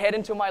ugly head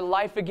into my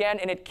life again,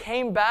 and it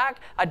came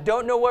back. I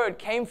don't know where it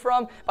came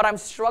from, but I'm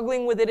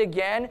struggling with it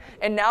again,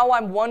 and now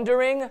I'm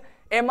wondering,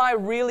 am I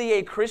really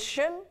a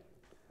Christian?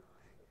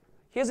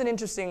 Here's an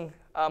interesting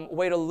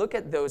way to look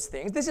at those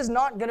things. This is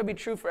not going to be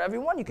true for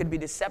everyone. You could be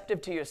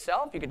deceptive to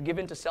yourself. You could give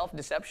into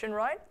self-deception,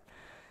 right?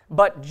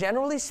 But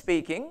generally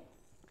speaking,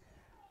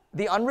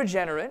 the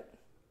unregenerate,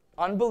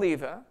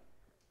 unbeliever,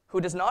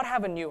 who does not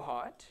have a new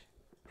heart,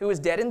 who is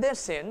dead in their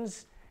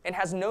sins and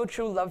has no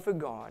true love for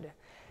God,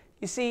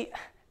 you see,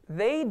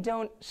 they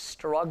don't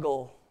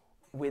struggle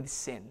with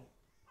sin.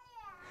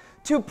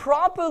 To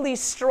properly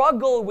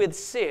struggle with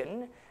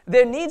sin,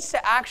 there needs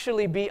to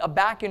actually be a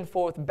back and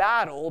forth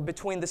battle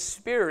between the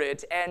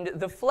spirit and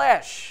the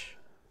flesh.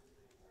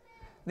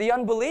 The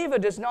unbeliever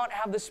does not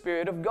have the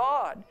Spirit of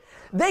God.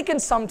 They can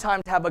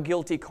sometimes have a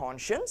guilty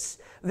conscience.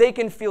 They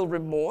can feel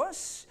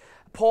remorse.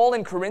 Paul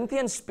in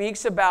Corinthians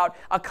speaks about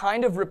a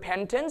kind of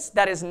repentance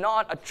that is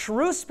not a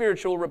true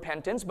spiritual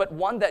repentance, but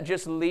one that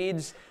just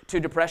leads to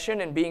depression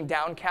and being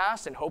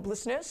downcast and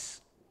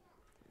hopelessness.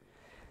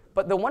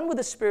 But the one with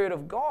the Spirit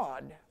of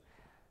God,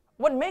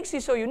 what makes you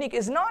so unique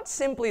is not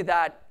simply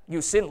that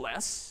you sin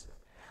less.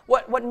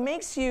 What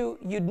makes you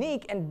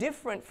unique and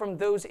different from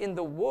those in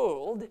the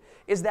world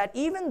is that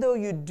even though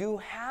you do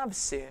have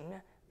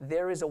sin,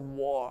 there is a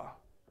war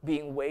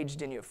being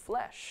waged in your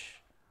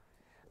flesh.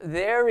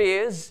 There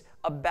is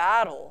a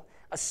battle,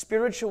 a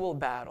spiritual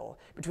battle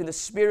between the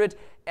spirit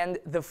and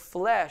the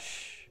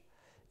flesh.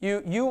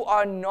 You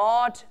are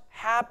not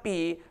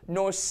happy,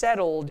 nor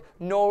settled,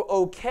 nor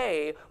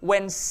okay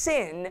when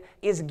sin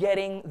is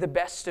getting the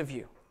best of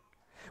you.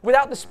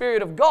 Without the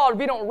Spirit of God,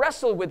 we don't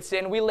wrestle with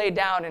sin. We lay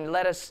down and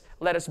let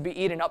us be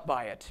eaten up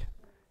by it.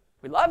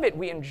 We love it.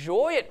 We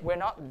enjoy it. We're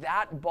not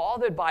that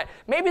bothered by it.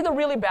 Maybe the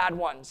really bad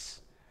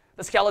ones,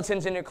 the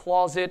skeletons in your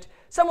closet,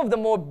 some of the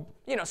more,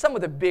 some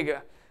of the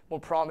bigger,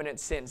 more prominent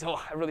sins.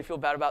 Oh, I really feel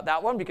bad about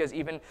that one because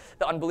even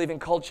the unbelieving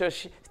culture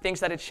thinks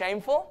that it's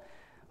shameful.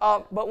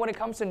 But when it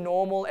comes to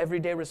normal,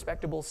 everyday,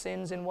 respectable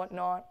sins and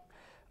whatnot,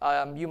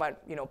 you might,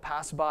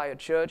 pass by a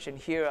church and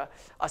hear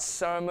a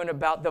sermon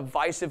about the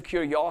vice of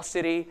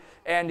curiosity,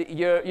 and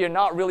you're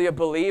not really a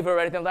believer or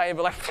anything like that.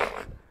 You're like,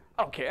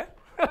 I don't care.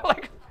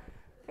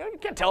 You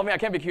can't tell me I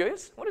can't be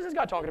curious. What is this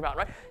guy talking about,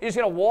 right? You're just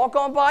going to walk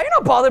on by. You're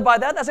not bothered by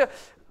that.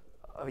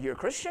 You're a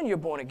Christian. You're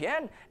born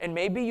again. And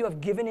maybe you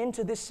have given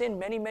into this sin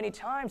many, many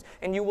times,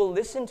 and you will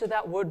listen to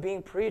that word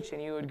being preached,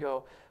 and you would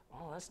go,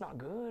 oh, that's not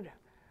good.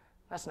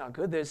 That's not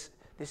good. This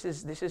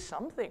is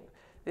something.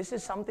 This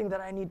is something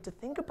that I need to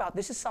think about.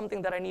 This is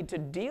something that I need to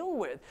deal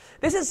with.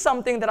 This is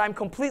something that I'm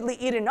completely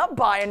eaten up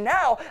by, and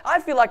now I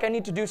feel like I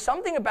need to do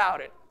something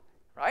about it,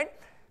 right?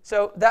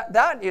 So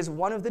that is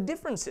one of the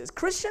differences.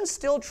 Christians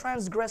still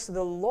transgress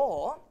the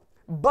law,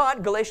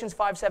 but Galatians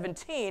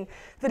 5:17,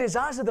 the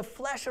desires of the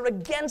flesh are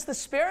against the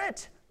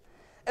Spirit,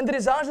 and the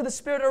desires of the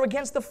Spirit are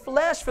against the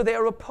flesh, for they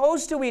are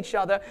opposed to each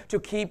other to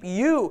keep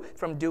you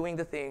from doing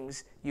the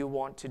things you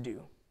want to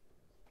do.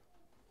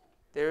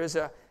 There is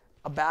a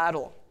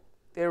battle.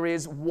 There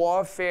is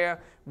warfare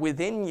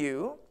within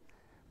you,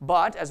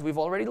 but as we've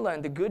already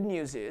learned, the good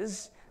news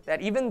is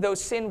that even though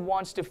sin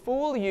wants to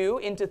fool you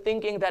into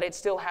thinking that it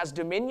still has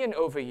dominion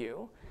over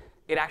you,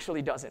 it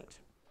actually doesn't.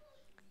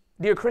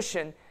 Dear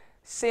Christian,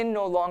 sin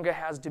no longer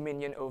has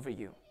dominion over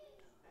you.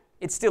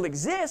 It still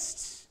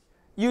exists.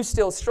 You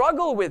still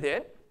struggle with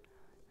it,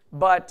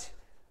 but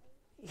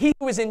he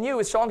who is in you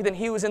is stronger than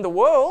he who is in the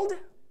world,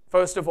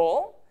 first of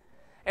all.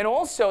 And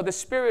also, the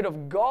Spirit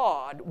of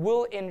God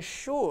will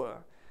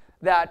ensure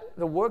that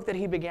the work that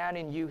he began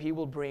in you, he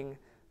will bring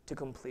to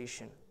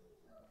completion.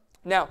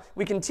 Now,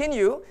 we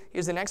continue.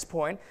 Here's the next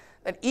point,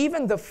 that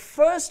even the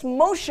first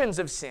motions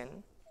of sin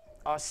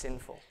are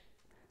sinful.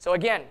 So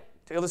again,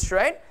 to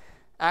illustrate,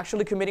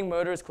 actually committing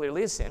murder is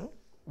clearly a sin,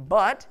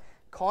 but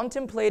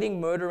contemplating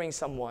murdering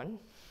someone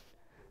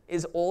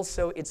is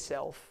also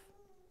itself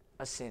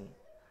a sin.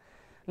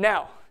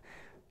 Now,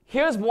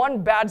 here's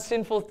one bad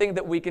sinful thing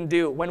that we can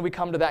do when we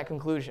come to that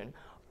conclusion.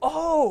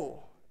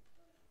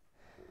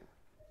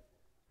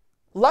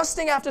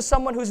 Lusting after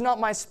someone who's not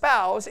my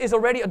spouse is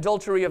already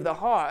adultery of the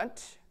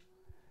heart,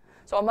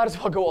 so I might as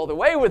well go all the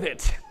way with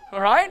it.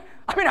 all right?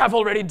 I mean, I've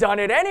already done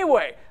it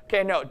anyway.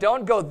 Okay, no,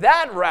 don't go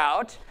that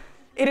route.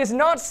 It is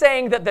not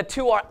saying that the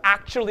two are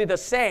actually the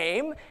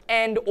same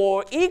and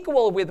or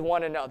equal with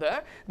one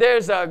another.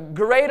 There's a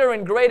greater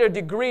and greater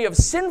degree of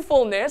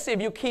sinfulness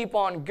if you keep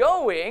on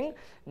going.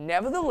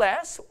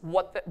 Nevertheless,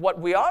 what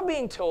we are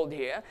being told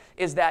here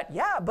is that,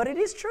 yeah, but it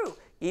is true.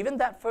 Even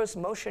that first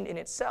motion in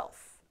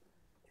itself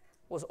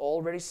was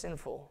already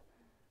sinful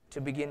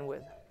to begin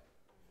with.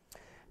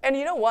 And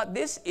you know what?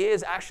 This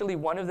is actually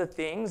one of the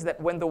things that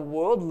when the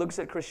world looks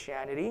at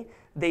Christianity,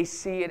 they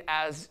see it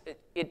as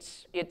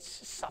it's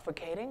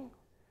suffocating.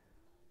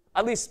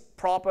 At least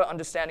proper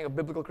understanding of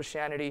biblical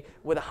Christianity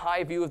with a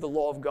high view of the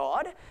law of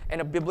God and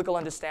a biblical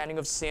understanding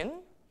of sin.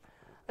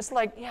 It's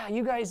like, yeah,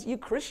 you guys, you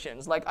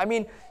Christians, like, I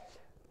mean,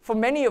 for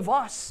many of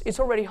us, it's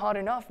already hard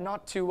enough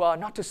not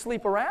to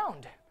sleep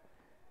around.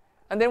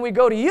 And then we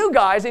go to you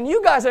guys, and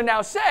you guys are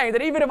now saying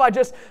that even if I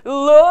just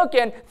look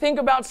and think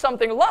about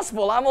something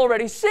lustful, I'm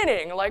already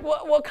sinning. Like,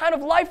 what kind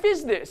of life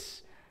is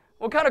this?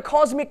 What kind of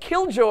cosmic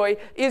killjoy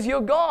is your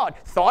God?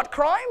 Thought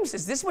crimes?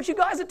 Is this what you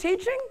guys are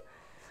teaching?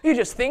 You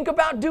just think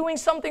about doing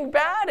something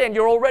bad and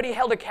you're already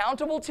held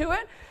accountable to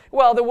it?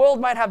 Well, the world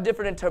might have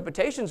different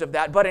interpretations of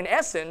that, but in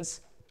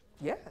essence,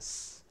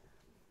 yes.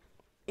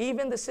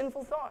 Even the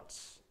sinful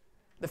thoughts,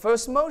 the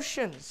first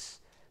motions,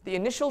 the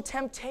initial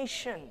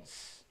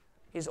temptations,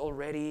 is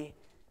already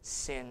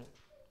sin.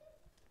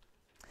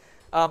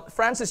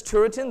 Francis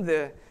Turretin,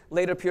 the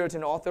later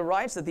Puritan author,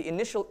 writes that the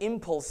initial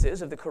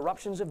impulses of the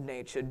corruptions of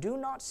nature do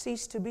not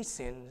cease to be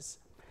sins,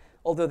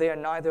 although they are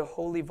neither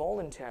wholly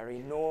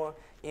voluntary nor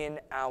in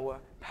our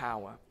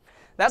power.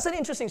 That's an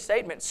interesting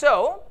statement.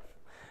 So,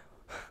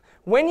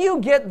 when you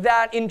get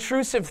that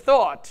intrusive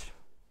thought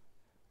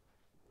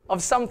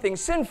of something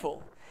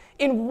sinful,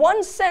 in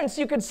one sense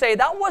you could say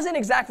that wasn't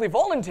exactly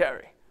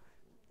voluntary.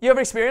 You ever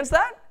experienced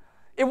that?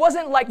 It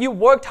wasn't like you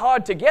worked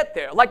hard to get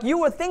there. Like you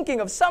were thinking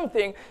of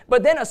something,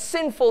 but then a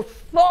sinful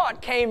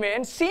thought came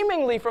in,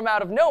 seemingly from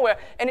out of nowhere,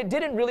 and it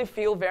didn't really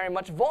feel very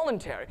much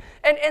voluntary.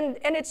 And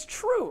it's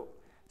true.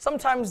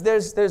 Sometimes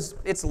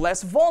it's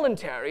less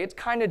voluntary. It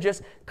kind of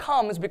just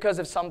comes because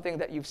of something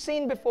that you've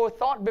seen before,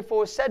 thought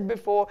before, said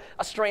before,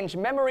 a strange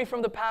memory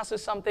from the past or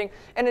something,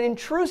 and an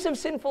intrusive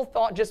sinful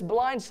thought just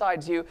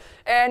blindsides you.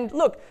 And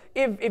look,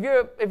 if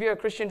you're a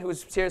Christian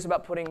who's serious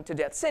about putting to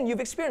death sin, you've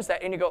experienced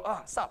that, and you go,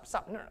 stop,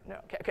 no,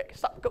 okay,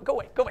 stop, go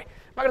away. I'm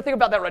not going to think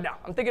about that right now.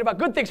 I'm thinking about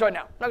good things right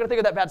now. I'm not going to think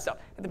of that bad stuff.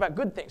 I'm thinking about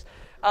good things.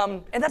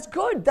 And that's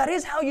good. That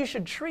is how you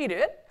should treat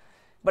it.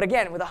 But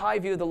again, with a high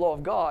view of the law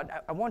of God,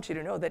 I want you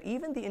to know that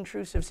even the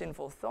intrusive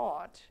sinful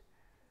thought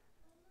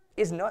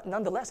is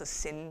nonetheless a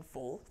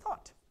sinful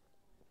thought.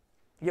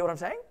 You get what I'm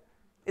saying?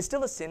 It's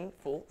still a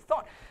sinful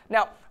thought.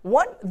 Now,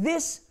 what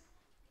this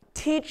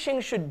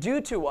teaching should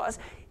do to us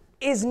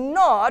is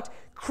not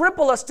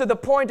cripple us to the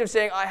point of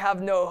saying, I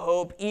have no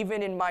hope,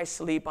 even in my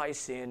sleep I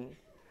sin.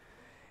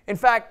 In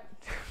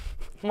fact,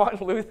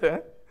 Martin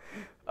Luther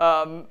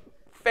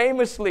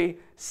famously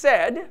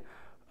said,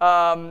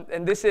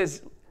 and this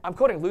is, I'm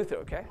quoting Luther,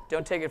 okay?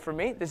 Don't take it from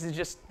me. This is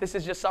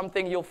just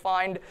something you'll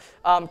find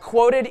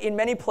quoted in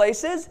many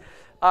places.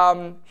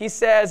 He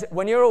says,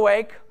 when you're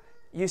awake,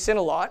 you sin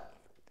a lot.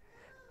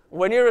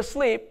 When you're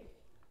asleep,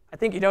 I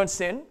think you don't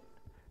sin,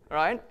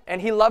 right? And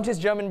he loved his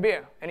German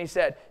beer. And he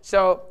said,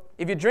 so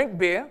if you drink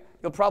beer,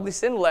 you'll probably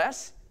sin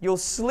less, you'll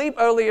sleep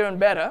earlier and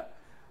better,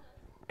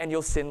 and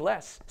you'll sin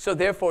less. So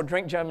therefore,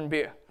 drink German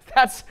beer.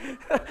 That's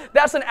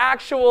an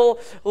actual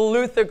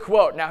Luther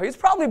quote. Now, he's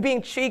probably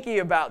being cheeky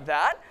about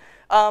that.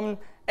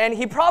 And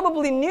he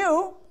probably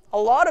knew a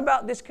lot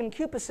about this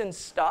concupiscence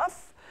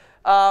stuff.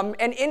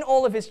 And in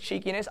all of his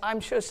cheekiness, I'm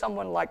sure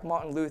someone like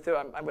Martin Luther,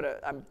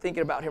 I'm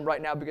thinking about him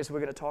right now because we're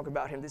going to talk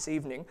about him this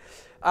evening.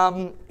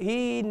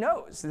 He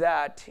knows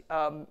that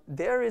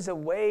there is a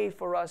way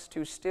for us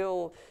to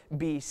still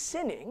be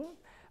sinning,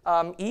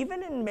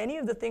 even in many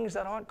of the things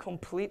that aren't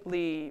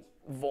completely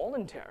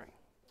voluntary,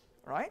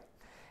 right?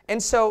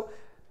 And so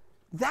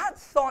that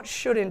thought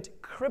shouldn't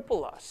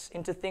cripple us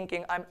into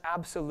thinking I'm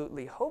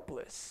absolutely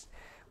hopeless.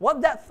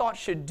 What that thought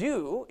should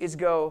do is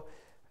go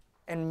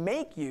and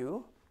make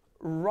you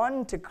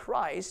run to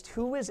Christ,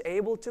 who is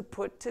able to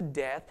put to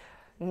death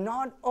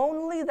not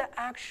only the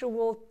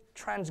actual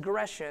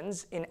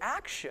transgressions in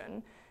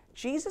action,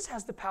 Jesus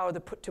has the power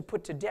to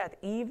put to death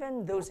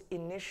even those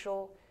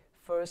initial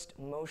first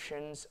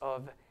motions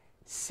of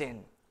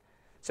sin.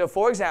 So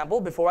for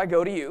example, before I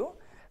go to you,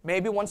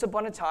 maybe once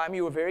upon a time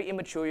you were very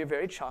immature, you're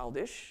very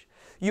childish.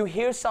 You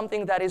hear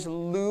something that is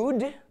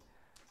lewd.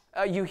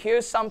 You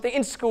hear something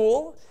in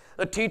school.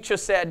 The teacher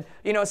said,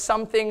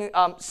 something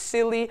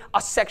silly,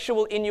 a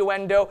sexual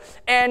innuendo.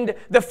 And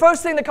the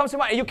first thing that comes to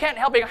mind, you can't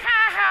help it. Ha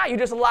ha! You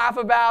just laugh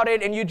about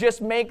it and you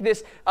just make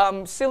this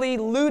silly,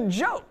 lewd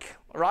joke,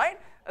 right?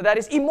 That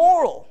is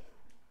immoral,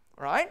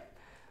 right?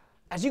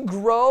 As you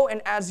grow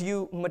and as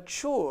you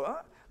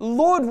mature,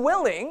 Lord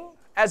willing,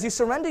 as you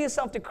surrender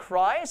yourself to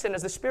Christ and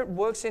as the Spirit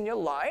works in your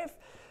life,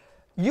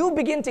 you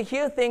begin to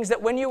hear things that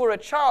when you were a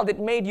child, it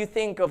made you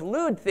think of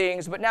lewd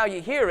things, but now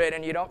you hear it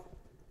and you don't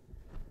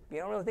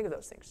really think of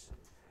those things.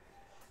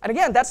 And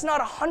again, that's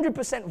not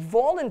 100%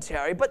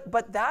 voluntary,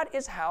 but that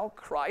is how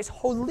Christ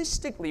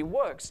holistically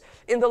works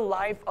in the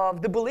life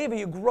of the believer.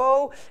 You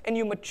grow and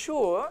you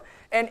mature,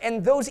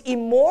 and those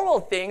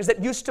immoral things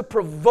that used to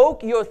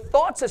provoke your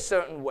thoughts a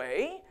certain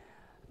way,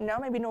 now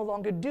maybe no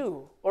longer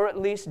do, or at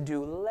least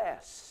do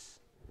less.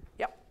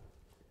 Yep.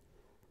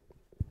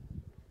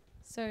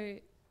 So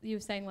you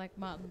were saying, like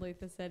Martin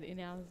Luther said, in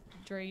our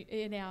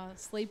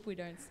sleep we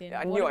don't sin. Yeah,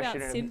 I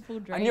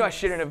knew I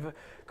shouldn't have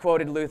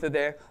quoted Luther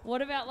there.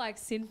 What about like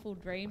sinful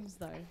dreams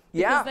though?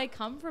 Yeah. Because they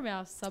come from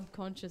our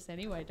subconscious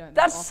anyway, don't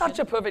they? That's often? such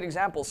a perfect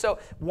example. So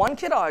one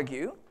could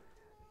argue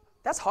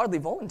that's hardly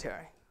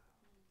voluntary.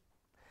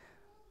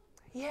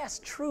 Yes,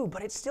 true,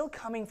 but it's still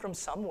coming from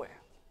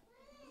somewhere.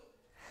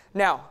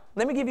 Now,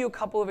 let me give you a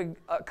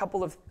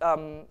couple of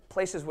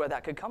places where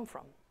that could come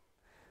from.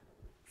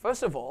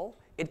 First of all,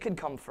 it could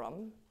come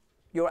from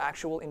your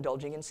actual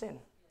indulging in sin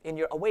in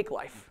your awake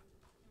life.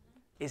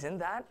 Isn't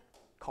that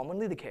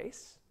commonly the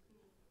case?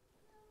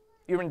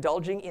 You're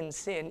indulging in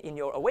sin in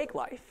your awake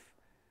life,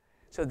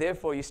 so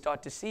therefore you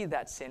start to see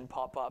that sin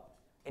pop up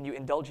and you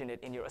indulge in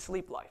it in your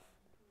asleep life,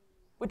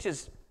 which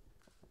is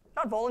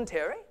not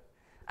voluntary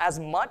as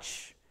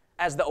much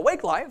as the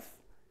awake life,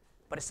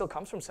 but it still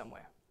comes from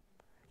somewhere.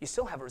 You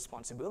still have a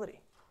responsibility.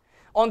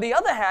 On the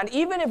other hand,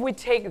 even if we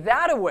take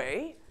that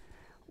away,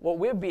 what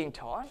we're being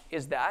taught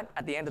is that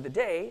at the end of the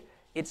day,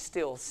 it's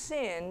still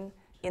sin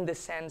in the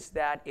sense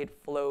that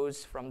it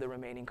flows from the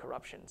remaining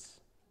corruptions.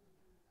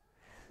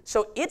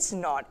 So it's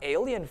not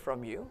alien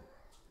from you.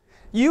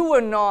 You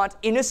were not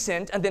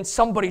innocent and then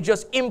somebody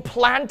just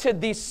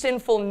implanted these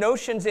sinful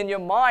notions in your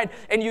mind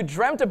and you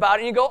dreamt about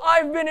it and you go,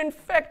 I've been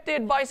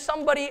infected by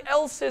somebody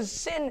else's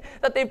sin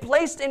that they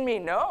placed in me.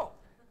 No,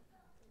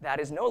 that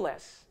is no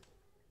less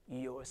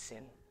your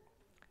sin.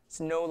 It's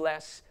no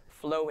less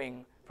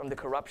flowing from the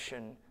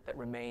corruption that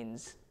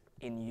remains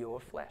in your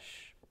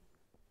flesh.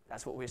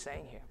 That's what we're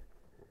saying here.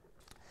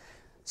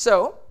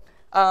 So,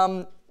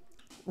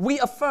 we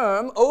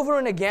affirm over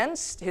and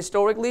against,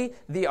 historically,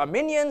 the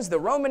Arminians, the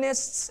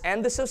Romanists,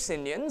 and the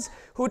Socinians,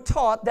 who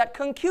taught that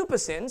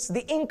concupiscence,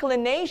 the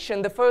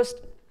inclination, the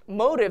first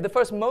motive, the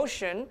first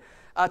motion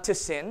to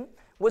sin,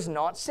 was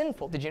not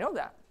sinful. Did you know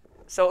that?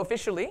 So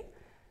officially,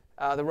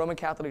 the Roman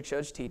Catholic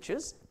Church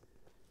teaches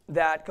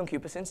that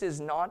concupiscence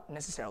is not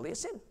necessarily a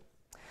sin.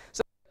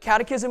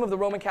 Catechism of the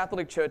Roman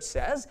Catholic Church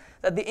says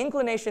that the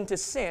inclination to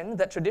sin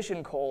that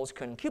tradition calls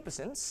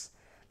concupiscence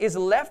is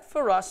left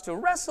for us to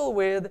wrestle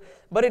with,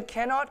 but it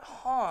cannot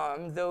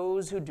harm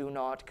those who do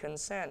not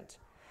consent.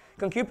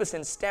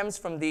 Concupiscence stems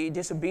from the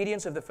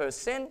disobedience of the first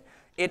sin.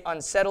 It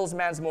unsettles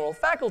man's moral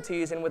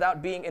faculties and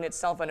without being in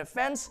itself an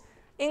offense,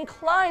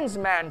 inclines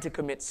man to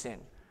commit sin.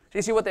 So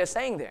you see what they're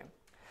saying there?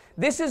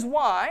 This is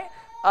why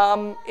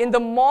in the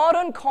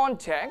modern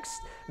context,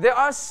 there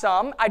are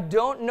some, I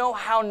don't know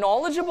how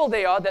knowledgeable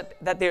they are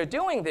that they're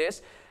doing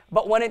this,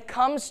 but when it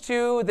comes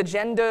to the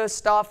gender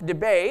stuff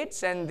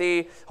debates and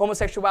the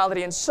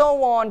homosexuality and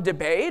so on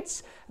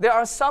debates, there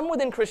are some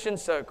within Christian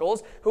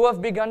circles who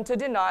have begun to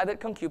deny that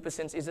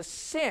concupiscence is a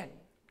sin.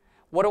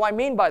 What do I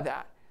mean by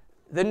that?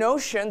 The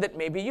notion that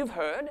maybe you've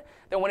heard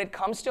that when it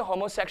comes to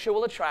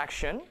homosexual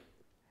attraction,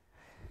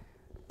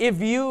 if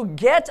you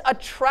get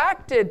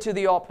attracted to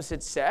the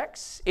opposite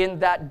sex in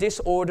that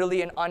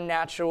disorderly and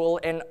unnatural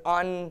and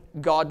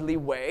ungodly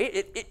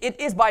way, it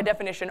is by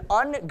definition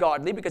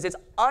ungodly because it's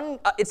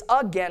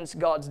against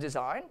God's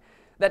design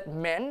that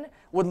men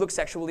would look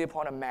sexually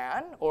upon a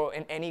man or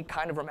in any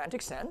kind of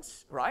romantic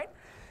sense, right?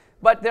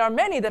 But there are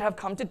many that have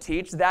come to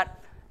teach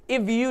that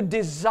if you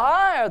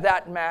desire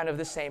that man of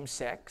the same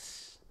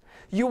sex,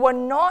 you are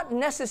not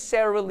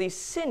necessarily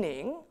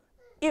sinning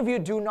if you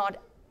do not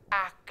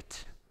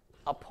act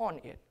upon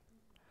it.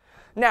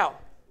 Now,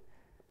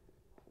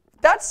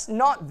 that's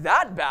not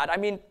that bad. I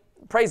mean,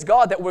 praise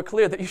God that we're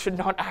clear that you should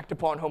not act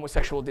upon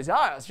homosexual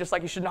desires, just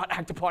like you should not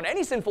act upon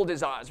any sinful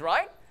desires,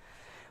 right?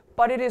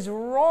 But it is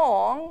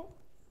wrong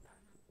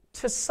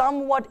to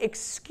somewhat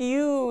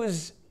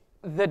excuse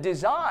the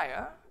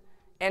desire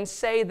and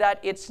say that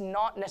it's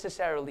not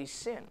necessarily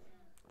sin.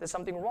 There's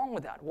something wrong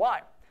with that.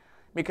 Why?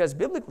 Because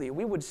biblically,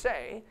 we would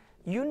say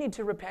you need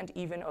to repent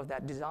even of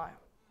that desire.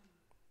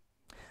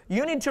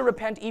 You need to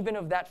repent even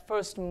of that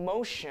first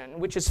motion,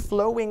 which is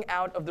flowing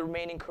out of the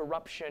remaining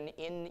corruption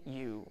in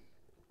you.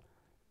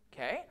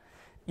 Okay?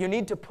 You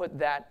need to put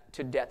that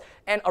to death.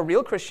 And a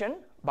real Christian,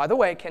 by the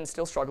way, can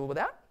still struggle with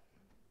that.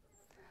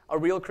 A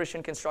real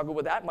Christian can struggle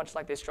with that, much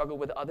like they struggle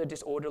with other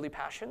disorderly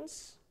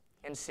passions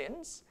and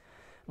sins.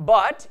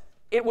 But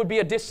it would be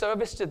a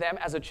disservice to them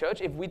as a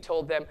church if we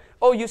told them,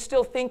 oh, you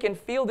still think and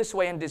feel this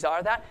way and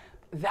desire that?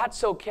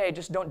 That's okay,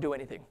 just don't do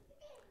anything.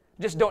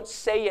 Just don't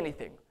say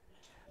anything.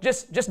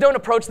 Just don't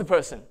approach the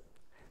person.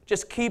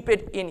 Just keep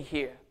it in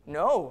here.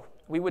 No,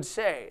 we would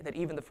say that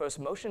even the first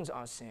motions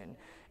are sin,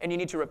 and you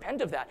need to repent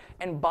of that.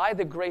 And by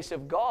the grace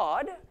of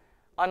God,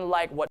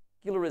 unlike what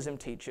secularism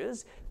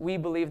teaches, we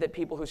believe that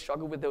people who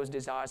struggle with those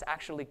desires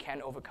actually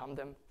can overcome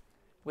them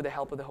with the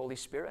help of the Holy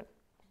Spirit.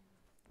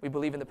 We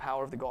believe in the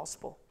power of the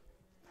gospel.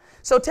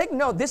 So take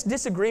note, this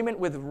disagreement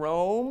with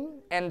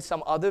Rome and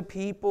some other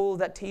people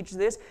that teach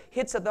this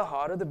hits at the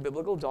heart of the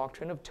biblical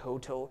doctrine of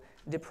total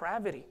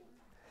depravity.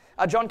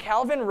 John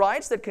Calvin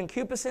writes that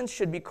concupiscence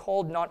should be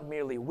called not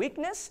merely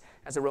weakness,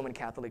 as the Roman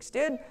Catholics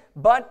did,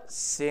 but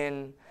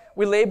sin.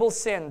 We label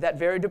sin, that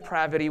very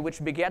depravity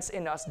which begets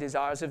in us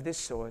desires of this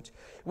sort.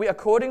 We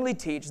accordingly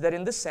teach that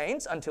in the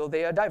saints, until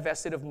they are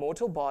divested of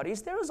mortal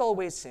bodies, there is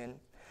always sin.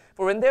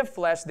 For in their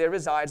flesh there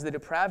resides the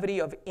depravity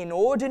of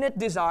inordinate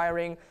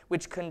desiring,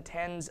 which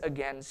contends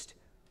against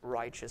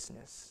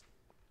righteousness.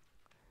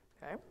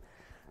 Okay?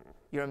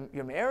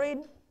 You're married.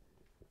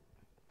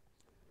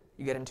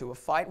 You get into a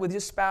fight with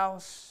your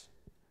spouse.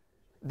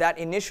 That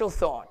initial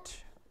thought,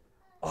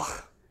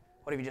 oh,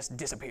 what if you just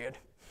disappeared?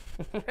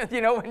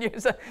 When you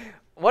say,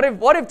 what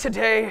if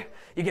today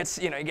you get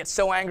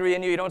so angry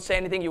and you don't say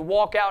anything, you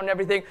walk out and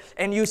everything,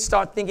 and you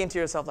start thinking to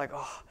yourself like,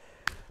 oh,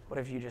 what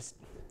if you just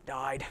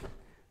died,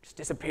 just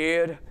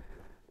disappeared?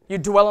 You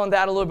dwell on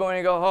that a little bit and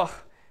you go,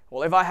 oh,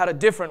 well, if I had a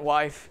different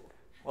wife,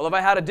 well, if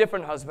I had a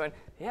different husband,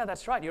 yeah,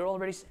 that's right, you're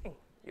already sinning.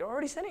 You're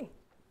already sinning.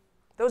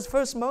 Those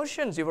first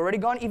motions, you've already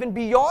gone even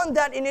beyond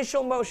that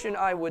initial motion,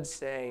 I would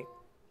say.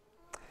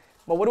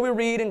 But what do we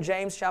read in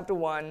James chapter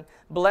 1?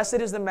 Blessed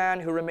is the man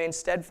who remains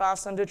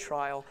steadfast under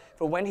trial,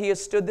 for when he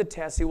has stood the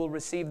test, he will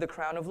receive the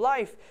crown of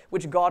life,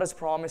 which God has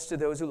promised to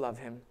those who love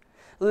him.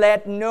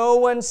 Let no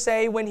one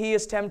say when he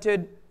is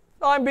tempted,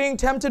 I'm being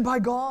tempted by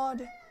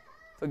God.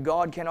 For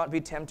God cannot be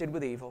tempted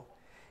with evil,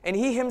 and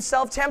he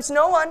himself tempts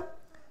no one.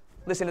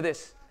 Listen to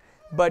this.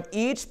 But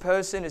each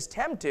person is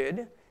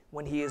tempted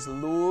when he is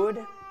lured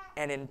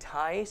and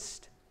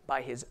enticed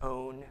by his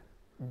own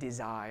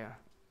desire.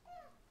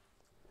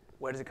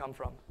 Where does it come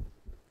from?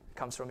 It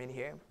comes from in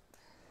here.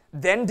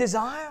 Then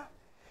desire,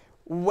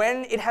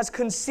 when it has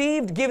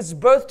conceived, gives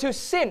birth to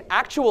sin,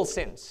 actual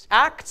sins,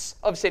 acts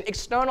of sin,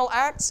 external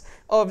acts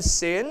of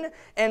sin.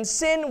 And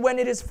sin, when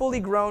it is fully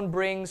grown,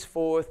 brings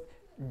forth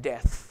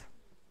death.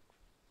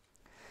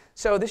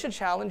 So this should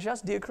challenge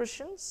us, dear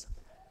Christians.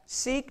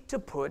 Seek to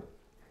put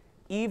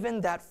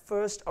even that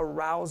first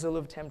arousal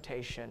of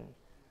temptation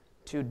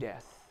to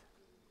death.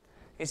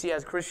 You see,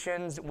 as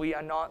Christians, we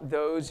are not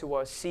those who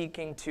are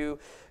seeking to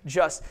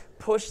just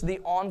push the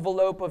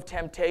envelope of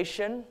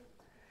temptation.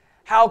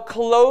 How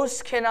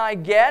close can I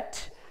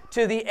get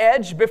to the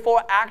edge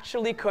before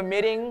actually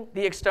committing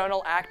the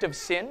external act of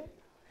sin?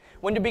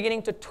 When you're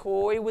beginning to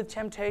toy with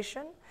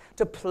temptation,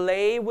 to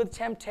play with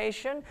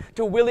temptation,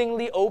 to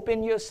willingly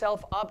open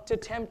yourself up to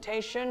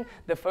temptation,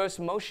 the first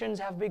motions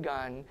have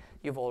begun.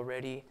 You've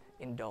already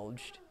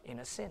indulged in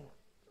a sin.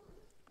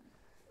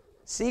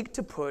 Seek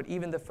to put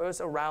even the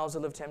first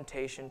arousal of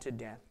temptation to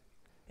death.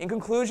 In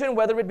conclusion,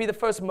 whether it be the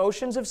first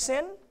motions of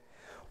sin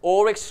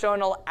or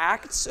external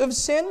acts of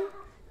sin,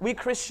 we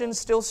Christians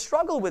still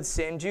struggle with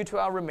sin due to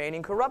our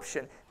remaining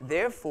corruption.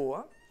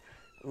 Therefore,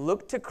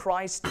 look to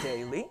Christ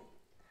daily.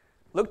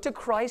 Look to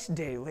Christ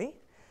daily,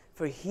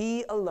 for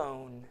he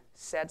alone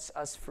sets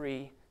us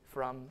free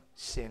from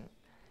sin.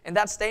 And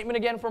that statement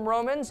again from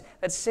Romans,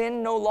 that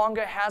sin no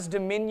longer has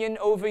dominion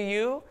over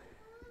you,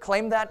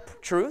 claim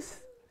that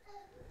truth.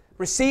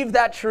 Receive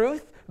that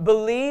truth.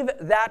 Believe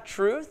that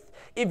truth.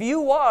 If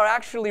you are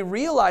actually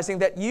realizing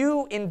that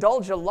you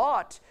indulge a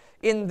lot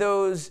in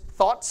those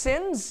thought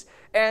sins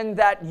and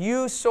that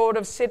you sort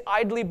of sit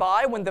idly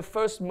by when the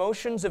first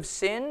motions of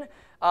sin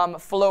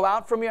flow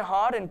out from your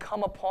heart and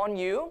come upon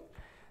you,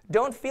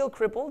 don't feel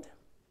crippled.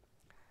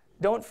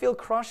 Don't feel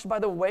crushed by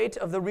the weight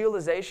of the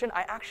realization,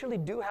 I actually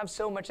do have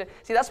so much sin.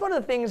 See, that's one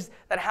of the things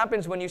that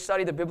happens when you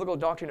study the biblical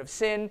doctrine of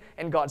sin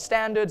and God's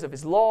standards, of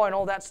his law and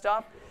all that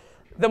stuff.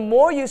 The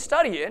more you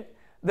study it,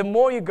 the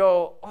more you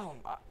go, oh,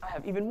 I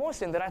have even more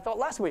sin than I thought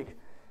last week.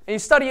 And you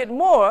study it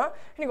more,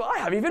 and you go, I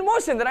have even more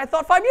sin than I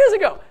thought 5 years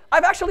ago.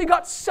 I've actually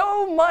got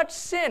so much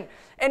sin.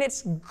 And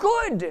it's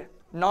good.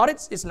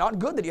 It's not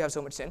good that you have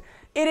so much sin.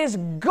 It is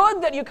good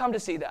that you come to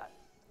see that.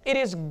 It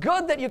is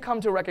good that you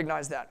come to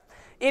recognize that.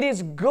 It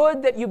is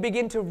good that you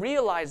begin to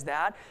realize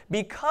that,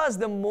 because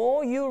the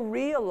more you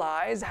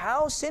realize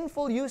how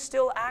sinful you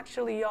still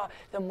actually are,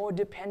 the more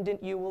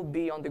dependent you will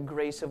be on the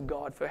grace of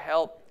God for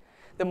help.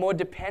 The more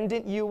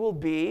dependent you will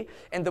be,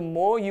 and the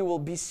more you will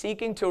be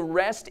seeking to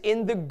rest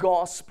in the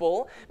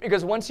gospel.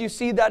 Because once you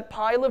see that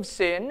pile of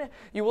sin,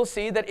 you will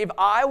see that if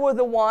I were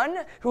the one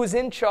who's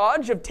in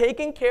charge of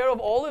taking care of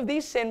all of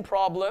these sin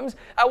problems,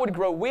 I would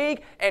grow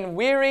weak and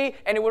weary,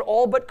 and it would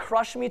all but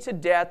crush me to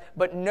death.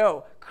 But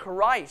no,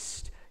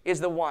 Christ is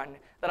the one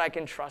that I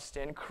can trust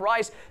in.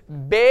 Christ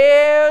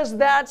bears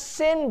that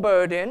sin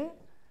burden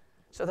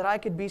so that I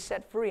could be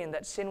set free and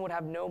that sin would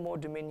have no more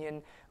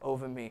dominion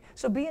over me.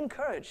 So be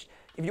encouraged.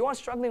 If you are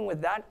struggling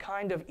with that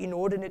kind of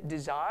inordinate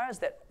desires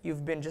that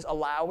you've been just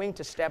allowing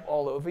to step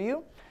all over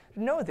you,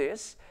 know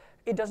this,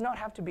 it does not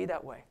have to be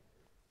that way.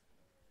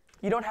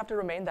 You don't have to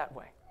remain that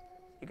way.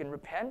 You can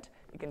repent,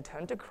 you can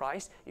turn to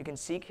Christ, you can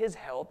seek his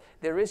help.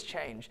 There is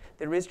change,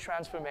 there is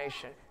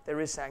transformation, there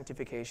is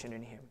sanctification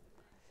in him.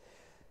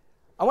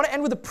 I want to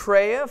end with a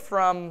prayer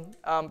from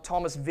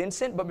Thomas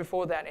Vincent, but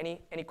before that,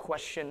 any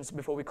questions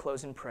before we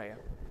close in prayer?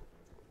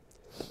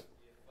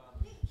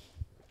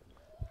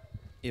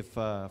 if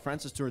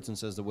Francis Turretin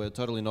says that we're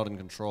totally not in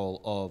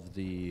control of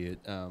the,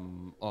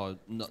 or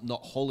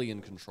not wholly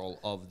in control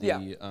of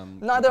the...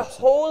 Neither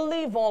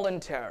wholly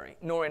voluntary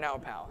nor in our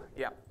power.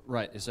 Yeah.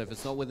 Right. So if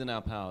it's not within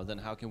our power, then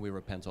how can we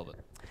repent of it?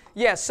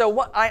 Yeah, so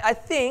what I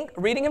think,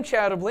 reading him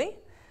charitably,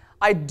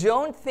 I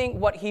don't think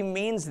what he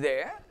means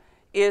there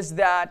is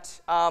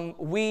that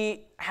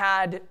we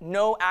had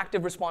no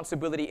active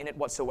responsibility in it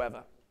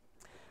whatsoever.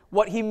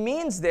 What he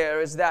means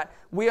there is that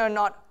we are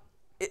not,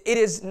 it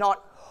is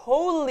not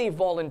wholly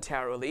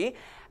voluntarily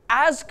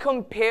as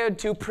compared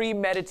to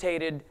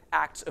premeditated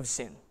acts of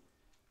sin.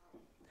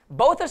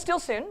 Both are still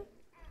sin,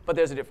 but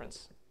there's a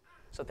difference.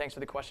 So thanks for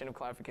the question of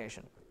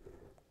clarification.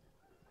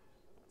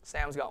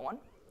 Sam's got one.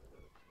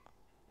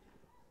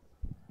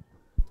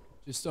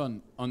 Just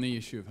on the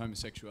issue of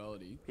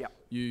homosexuality, yeah.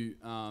 you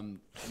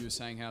were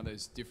saying how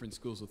there's different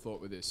schools of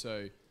thought with this.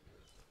 So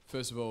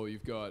first of all,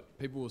 you've got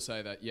people will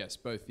say that yes,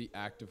 both the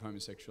act of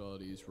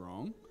homosexuality is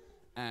wrong,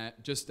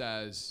 just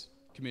as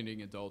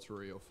committing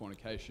adultery or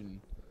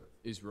fornication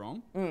is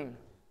wrong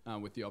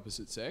with the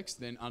opposite sex.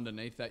 Then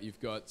underneath that, you've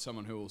got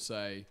someone who will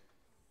say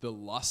the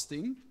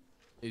lusting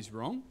is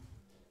wrong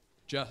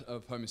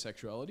of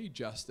homosexuality,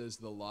 just as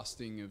the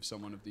lusting of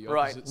someone of the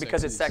opposite sex. Right,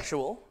 because it's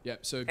sexual. Yeah,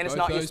 so and it's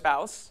not your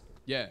spouse.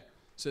 Yeah.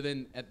 So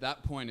then at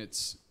that point,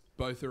 it's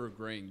both are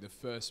agreeing. The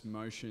first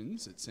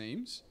motions, it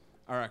seems,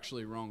 are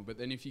actually wrong. But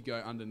then if you go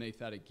underneath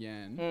that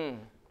again,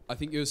 I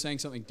think you were saying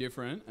something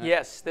different.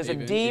 Yes, there's a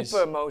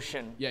deeper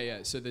motion. Yeah.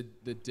 So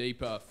the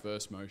deeper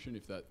first motion,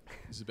 if that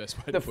is the best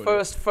way to put it.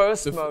 The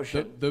first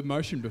motion. The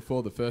motion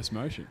before the first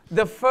motion.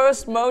 The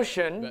first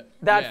motion,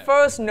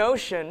 first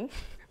notion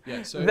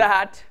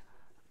that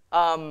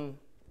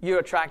you're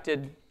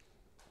attracted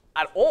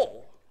at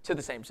all to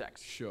the same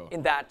sex. Sure.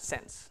 In that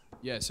sense.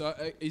 Yeah, so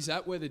is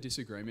that where the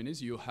disagreement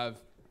is? You'll have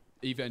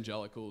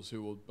evangelicals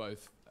who will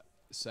both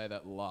say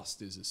that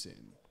lust is a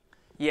sin.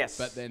 Yes.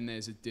 But then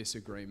there's a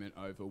disagreement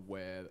over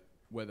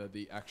whether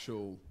the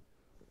actual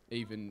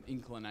even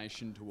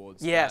inclination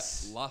towards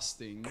that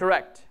lusting,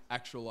 correct,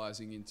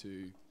 actualizing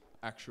into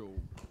actual...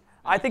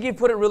 I think you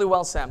put it really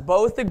well, Sam.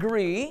 Both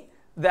agree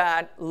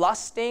that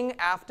lusting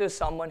after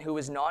someone who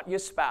is not your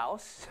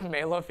spouse,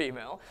 male or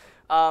female,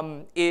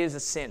 is a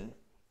sin.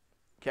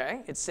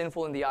 Okay? It's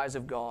sinful in the eyes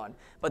of God.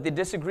 But the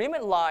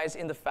disagreement lies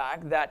in the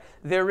fact that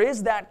there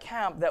is that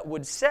camp that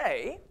would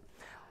say,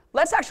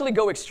 let's actually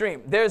go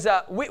extreme.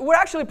 We're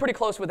actually pretty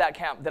close with that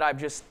camp that I've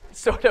just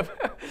sort of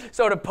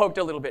poked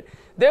a little bit.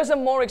 There's a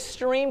more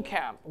extreme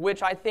camp,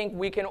 which I think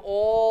we can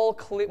all,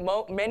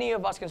 many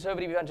of us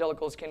conservative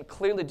evangelicals can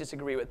clearly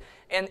disagree with.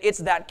 And it's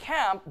that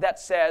camp that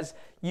says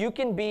you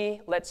can be,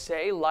 let's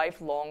say,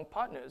 lifelong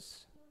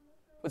partners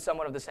with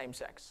someone of the same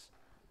sex,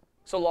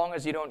 so long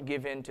as you don't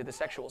give in to the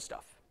sexual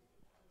stuff.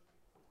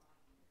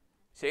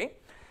 See?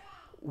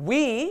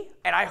 We,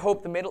 and I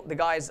hope the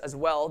guys as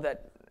well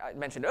that I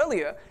mentioned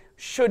earlier,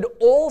 should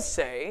all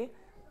say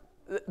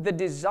the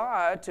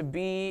desire to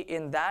be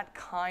in that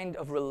kind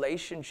of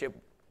relationship,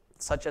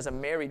 such as a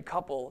married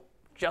couple,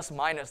 just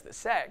minus the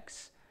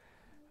sex,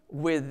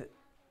 with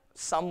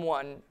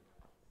someone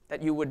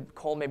that you would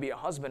call maybe a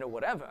husband or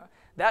whatever,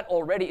 that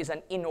already is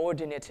an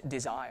inordinate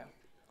desire.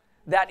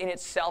 That in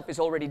itself is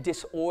already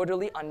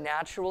disorderly,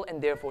 unnatural,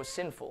 and therefore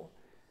sinful.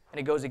 And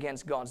it goes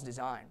against God's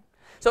design.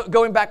 So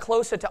going back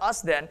closer to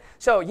us then,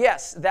 so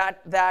yes,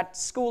 that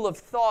school of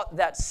thought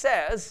that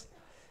says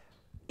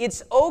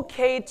it's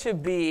okay to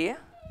be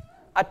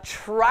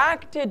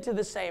attracted to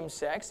the same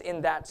sex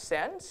in that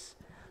sense,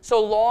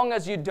 so long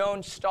as you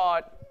don't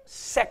start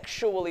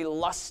sexually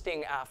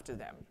lusting after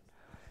them.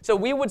 So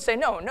we would say,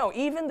 no,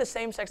 even the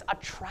same-sex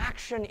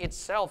attraction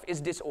itself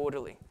is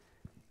disorderly.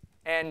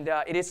 And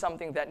it is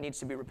something that needs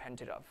to be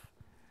repented of.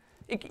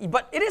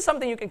 But it is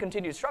something you can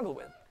continue to struggle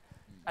with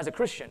as a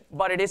Christian.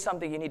 But it is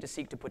something you need to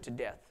seek to put to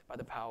death by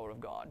the power of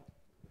God.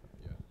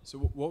 Yeah. So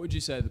what would you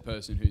say to the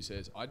person who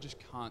says, I just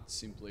can't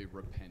simply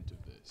repent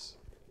of this?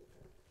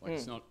 Like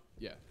it's not,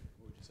 what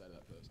would you say to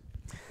that person?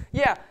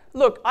 Yeah,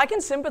 look, I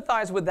can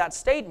sympathize with that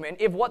statement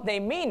if what they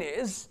mean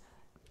is,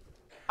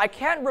 I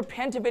can't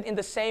repent of it in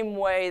the same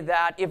way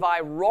that if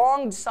I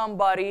wronged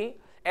somebody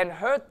and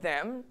hurt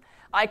them,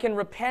 I can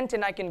repent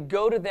and I can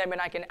go to them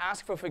and I can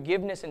ask for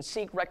forgiveness and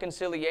seek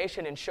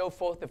reconciliation and show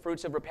forth the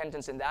fruits of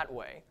repentance in that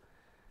way.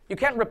 You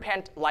can't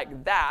repent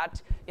like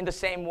that in the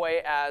same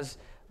way as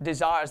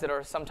desires that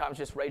are sometimes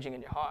just raging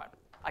in your heart.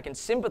 I can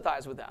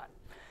sympathize with that.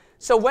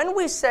 So when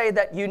we say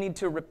that you need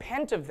to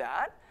repent of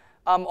that,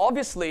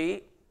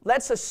 obviously,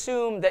 let's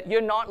assume that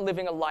you're not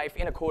living a life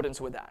in accordance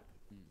with that.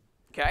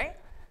 Okay?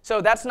 So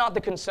that's not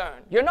the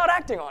concern. You're not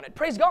acting on it.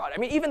 Praise God. I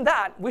mean, even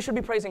that, we should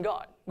be praising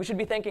God. We should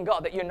be thanking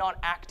God that you're not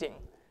acting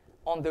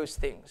on those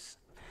things.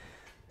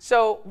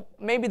 So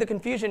maybe the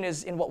confusion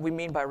is in what we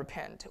mean by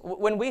repent.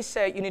 When we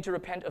say you need to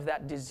repent of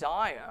that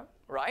desire,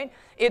 right?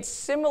 It's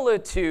similar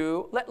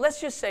to,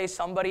 let's just say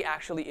somebody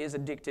actually is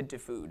addicted to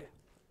food,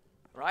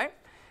 right?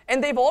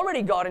 And they've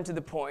already gotten to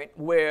the point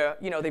where,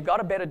 they've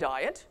got a better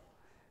diet,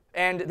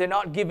 and they're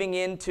not giving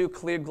in to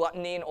clear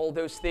gluttony and all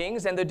those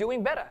things, and they're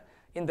doing better.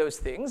 in those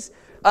things,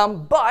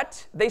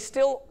 but they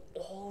still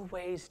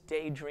always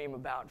daydream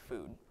about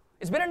food.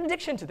 It's been an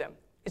addiction to them.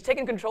 It's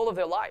taken control of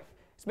their life.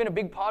 It's been a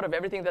big part of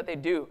everything that they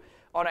do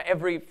on an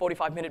every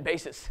 45-minute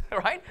basis,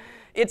 right?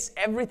 It's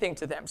everything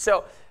to them.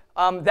 So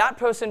that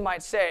person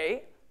might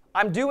say,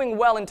 I'm doing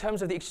well in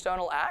terms of the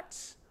external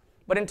acts,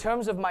 but in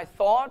terms of my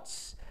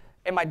thoughts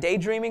and my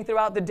daydreaming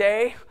throughout the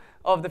day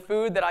of the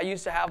food that I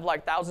used to have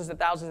like thousands and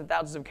thousands and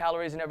thousands of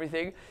calories and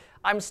everything,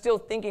 I'm still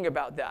thinking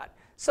about that.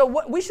 So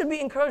what we should be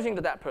encouraging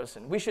to that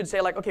person. We should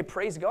say like, okay,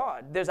 praise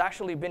God. There's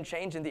actually been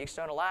change in the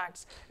external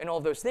acts and all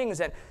those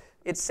things. And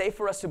it's safe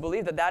for us to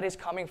believe that that is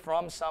coming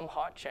from some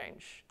heart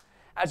change.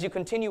 As you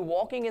continue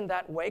walking in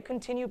that way,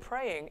 continue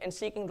praying and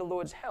seeking the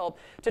Lord's help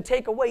to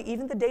take away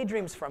even the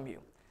daydreams from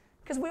you.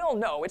 Because we all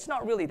know it's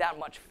not really that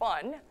much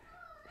fun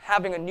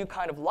having a new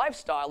kind of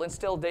lifestyle and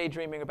still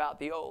daydreaming about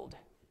the old.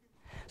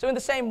 So in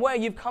the same way,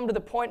 you've come to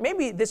the point,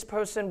 maybe this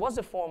person was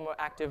a former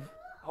active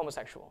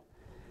homosexual.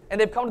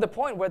 And they've come to the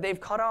point where they've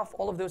cut off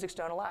all of those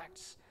external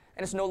acts.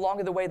 And it's no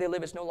longer the way they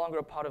live. It's no longer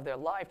a part of their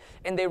life.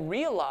 And they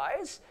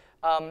realize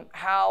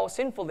how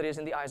sinful it is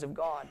in the eyes of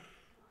God.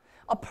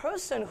 A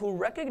person who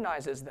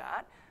recognizes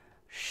that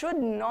should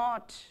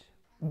not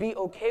be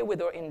okay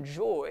with or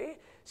enjoy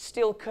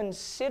still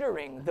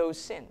considering those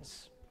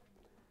sins.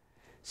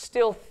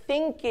 Still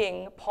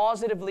thinking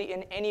positively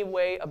in any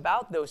way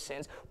about those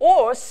sins.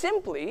 Or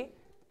simply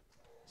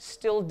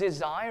still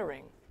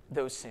desiring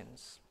those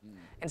sins.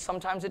 And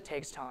sometimes it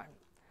takes time.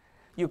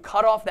 You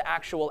cut off the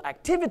actual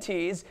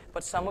activities,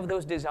 but some of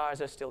those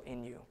desires are still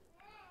in you.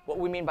 What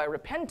we mean by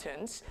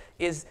repentance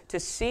is to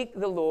seek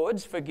the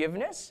Lord's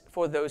forgiveness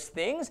for those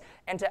things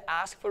and to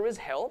ask for His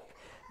help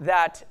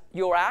that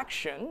your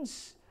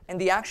actions and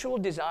the actual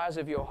desires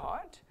of your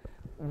heart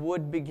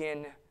would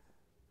begin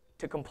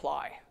to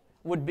comply,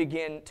 would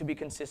begin to be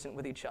consistent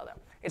with each other.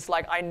 It's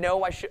like, I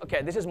know I should,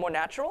 okay, this is more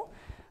natural.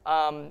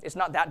 It's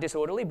not that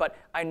disorderly, but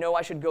I know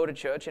I should go to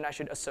church and I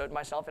should assert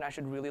myself and I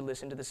should really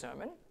listen to the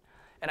sermon.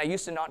 And I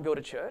used to not go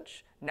to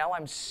church. Now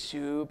I'm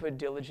super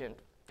diligent.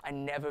 I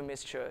never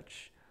miss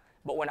church.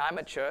 But when I'm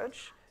at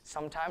church,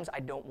 sometimes I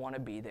don't want to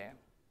be there.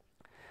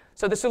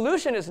 So the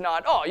solution is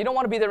not, oh, you don't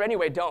want to be there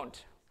anyway,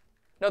 don't.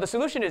 No, the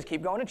solution is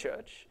keep going to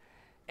church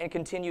and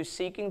continue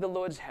seeking the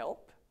Lord's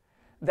help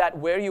that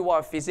where you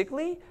are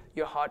physically,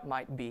 your heart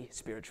might be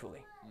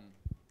spiritually.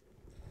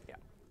 Yeah.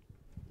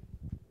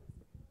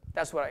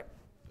 That's what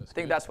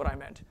that's what I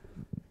meant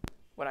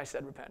when I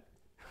said repent.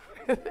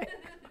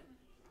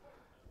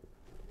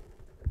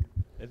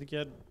 I think you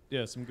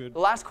had some good...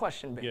 Last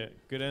question, Ben. Yeah,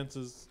 good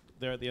answers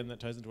there at the end that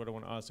ties into what I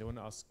want to ask. I want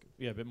to ask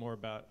a bit more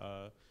about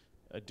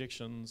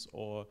addictions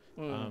or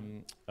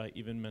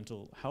even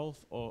mental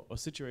health or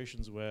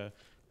situations where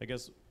I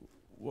guess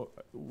what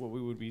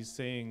we would be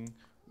saying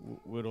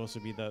would also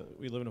be that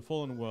we live in a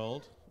fallen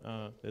world.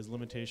 There's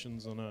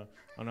limitations on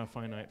our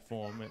finite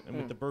form, and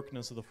with the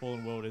brokenness of the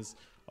fallen world is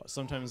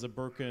sometimes a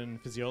broken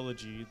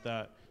physiology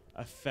that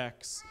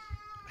affects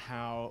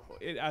how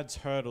it adds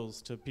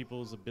hurdles to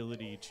people's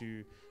ability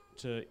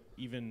to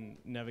even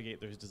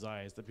navigate those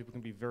desires. That people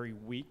can be very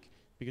weak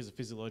because of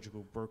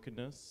physiological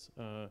brokenness,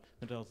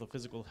 mental health or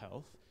physical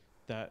health.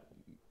 That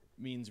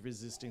means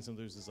resisting some of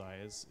those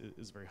desires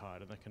is very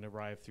hard, and that can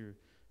arrive through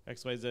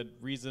XYZ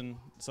reason,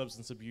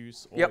 substance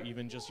abuse, or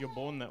even just you're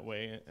born that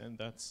way, and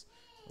that's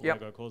what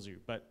God calls you.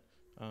 But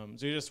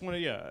so you just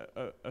want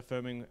to,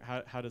 affirming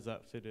how does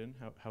that fit in?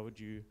 How would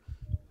you,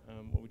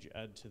 what would you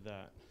add to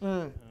that?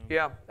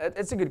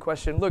 It's a good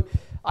question. Look,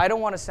 I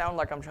don't want to sound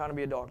like I'm trying to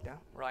be a doctor,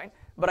 right?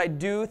 But I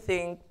do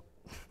think,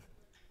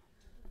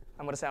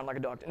 I'm going to sound like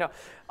a doctor. No,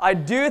 I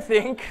do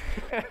think,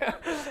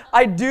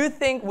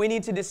 we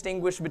need to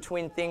distinguish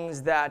between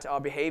things that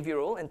are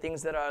behavioral and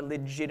things that are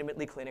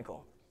legitimately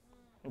clinical.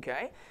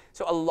 Okay?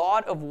 So a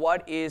lot of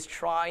what is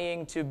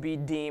trying to be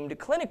deemed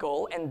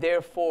clinical and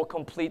therefore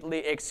completely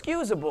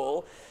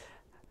excusable,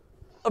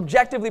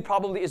 objectively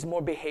probably is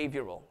more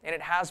behavioral. And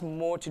it has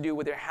more to do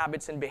with your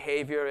habits and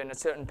behavior and a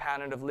certain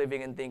pattern of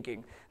living and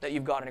thinking that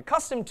you've gotten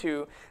accustomed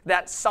to,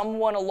 that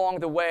someone along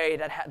the way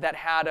that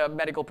had a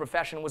medical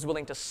profession was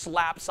willing to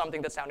slap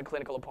something that sounded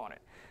clinical upon it.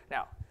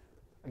 Now,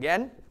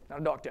 again,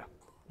 not a doctor.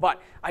 But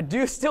I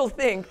do still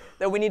think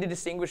that we need to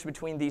distinguish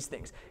between these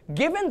things.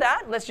 Given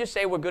that, let's just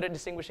say we're good at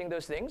distinguishing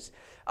those things.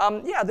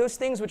 Those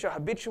things which are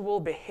habitual,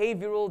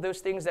 behavioral, those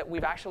things that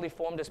we've actually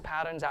formed as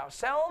patterns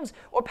ourselves,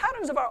 or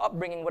patterns of our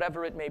upbringing,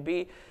 whatever it may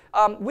be,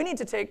 we need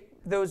to take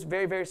those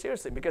very, very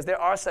seriously, because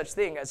there are such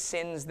things as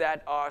sins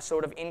that are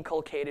sort of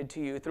inculcated to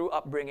you through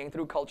upbringing,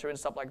 through culture and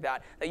stuff like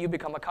that you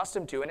become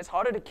accustomed to. And it's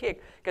harder to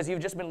kick because you've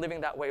just been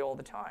living that way all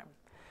the time.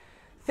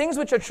 Things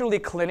which are truly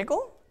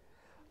clinical,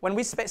 when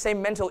we say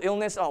mental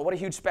illness, oh, what a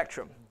huge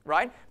spectrum,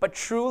 right? But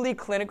truly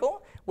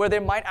clinical, where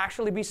there might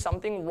actually be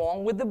something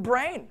wrong with the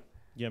brain.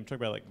 Yeah, I'm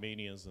talking about like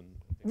manias and...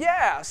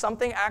 Yeah,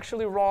 something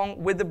actually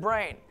wrong with the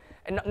brain.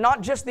 And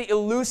not just the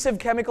elusive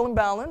chemical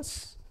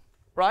imbalance,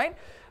 right?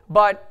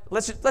 But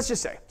let's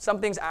just say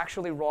something's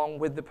actually wrong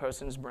with the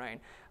person's brain.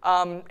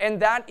 And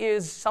that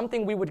is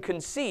something we would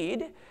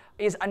concede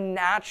is a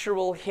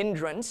natural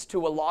hindrance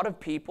to a lot of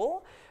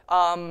people,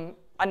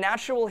 a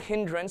natural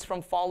hindrance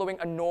from following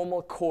a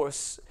normal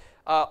course,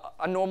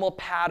 a normal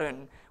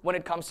pattern when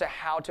it comes to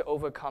how to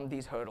overcome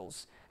these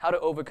hurdles, how to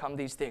overcome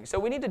these things. So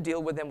we need to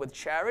deal with them with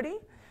charity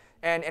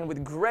and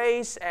with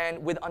grace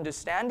and with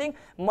understanding,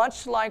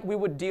 much like we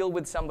would deal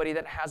with somebody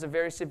that has a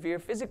very severe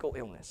physical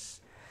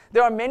illness.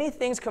 There are many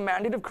things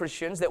commanded of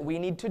Christians that we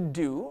need to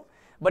do,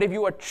 but if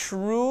you are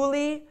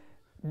truly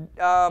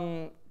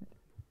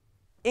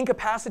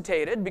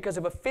incapacitated because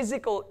of a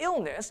physical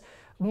illness,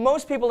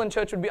 most people in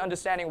church would be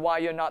understanding why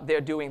you're not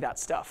there doing that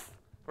stuff,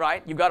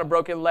 right? You've got a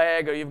broken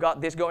leg, or you've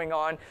got this going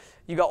on,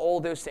 you got all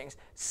those things.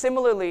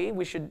 Similarly,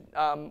 we should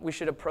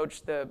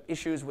approach the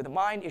issues with the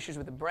mind, issues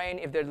with the brain.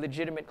 If they're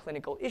legitimate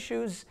clinical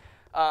issues,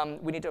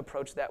 we need to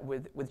approach that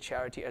with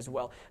charity as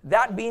well.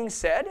 That being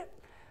said,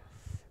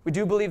 we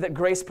do believe that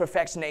grace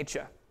perfects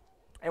nature.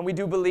 And we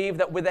do believe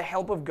that with the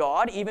help of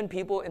God, even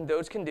people in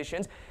those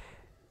conditions,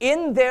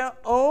 in their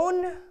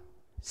own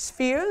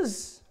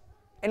spheres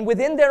and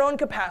within their own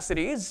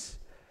capacities,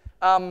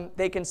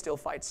 they can still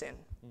fight sin.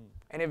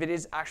 And if it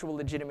is actual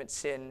legitimate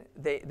sin,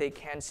 they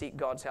can seek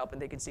God's help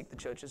and they can seek the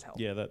church's help.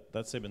 Yeah,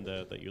 that statement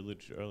there that you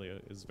alluded to earlier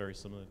is very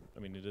similar. I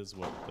mean, it is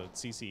what the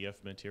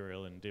CCEF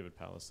material and David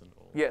Powlison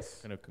all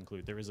kind of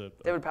conclude. There is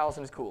David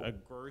Powlison is cool. A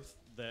growth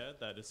there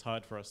that is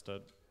hard for us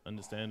to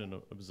understand and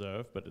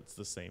observe, but it's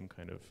the same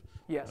kind of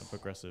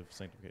progressive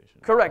sanctification.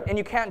 Correct, and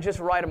you can't just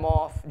write them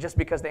off just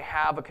because they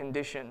have a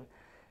condition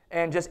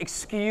and just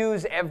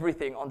excuse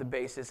everything on the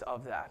basis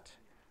of that.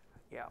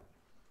 Yeah.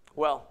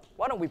 Well,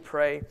 why don't we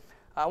pray?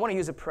 I want to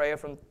use a prayer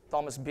from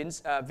Thomas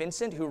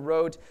Vincent, who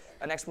wrote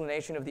an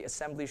explanation of the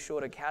Assembly's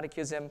Shorter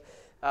Catechism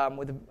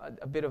with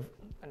a bit of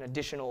an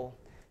additional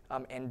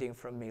ending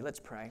from me. Let's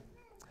pray.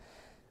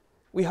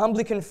 We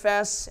humbly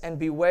confess and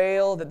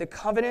bewail that the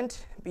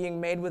covenant being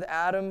made with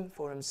Adam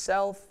for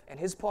himself and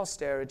his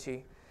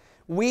posterity,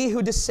 we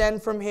who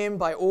descend from him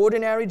by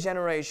ordinary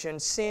generation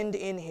sinned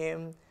in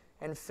him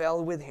and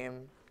fell with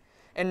him.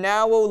 And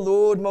now, O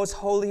Lord, most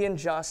holy and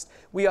just,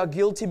 we are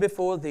guilty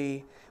before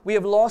thee. We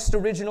have lost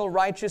original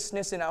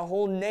righteousness, and our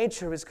whole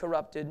nature is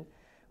corrupted,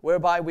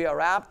 whereby we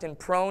are apt and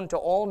prone to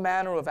all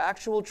manner of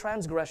actual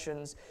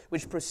transgressions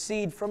which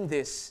proceed from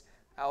this,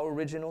 our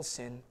original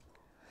sin.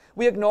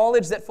 We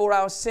acknowledge that for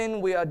our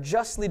sin we are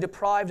justly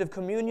deprived of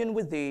communion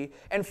with thee,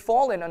 and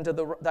fallen under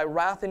thy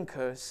wrath and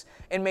curse,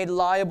 and made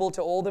liable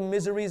to all the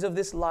miseries of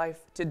this life,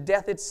 to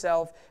death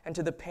itself, and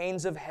to the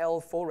pains of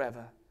hell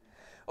forever.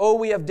 Oh,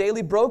 we have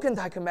daily broken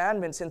thy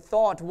commandments in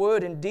thought,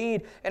 word, and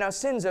deed, and our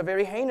sins are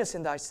very heinous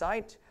in thy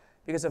sight,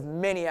 because of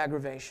many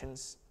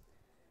aggravations.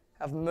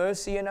 Have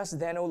mercy on us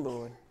then, O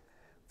Lord.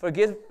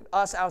 Forgive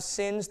us our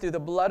sins through the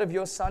blood of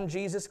your Son,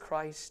 Jesus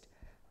Christ.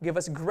 Give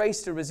us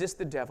grace to resist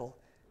the devil,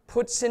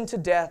 put sin to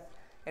death,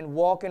 and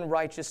walk in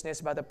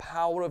righteousness by the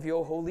power of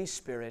your Holy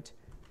Spirit.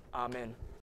 Amen.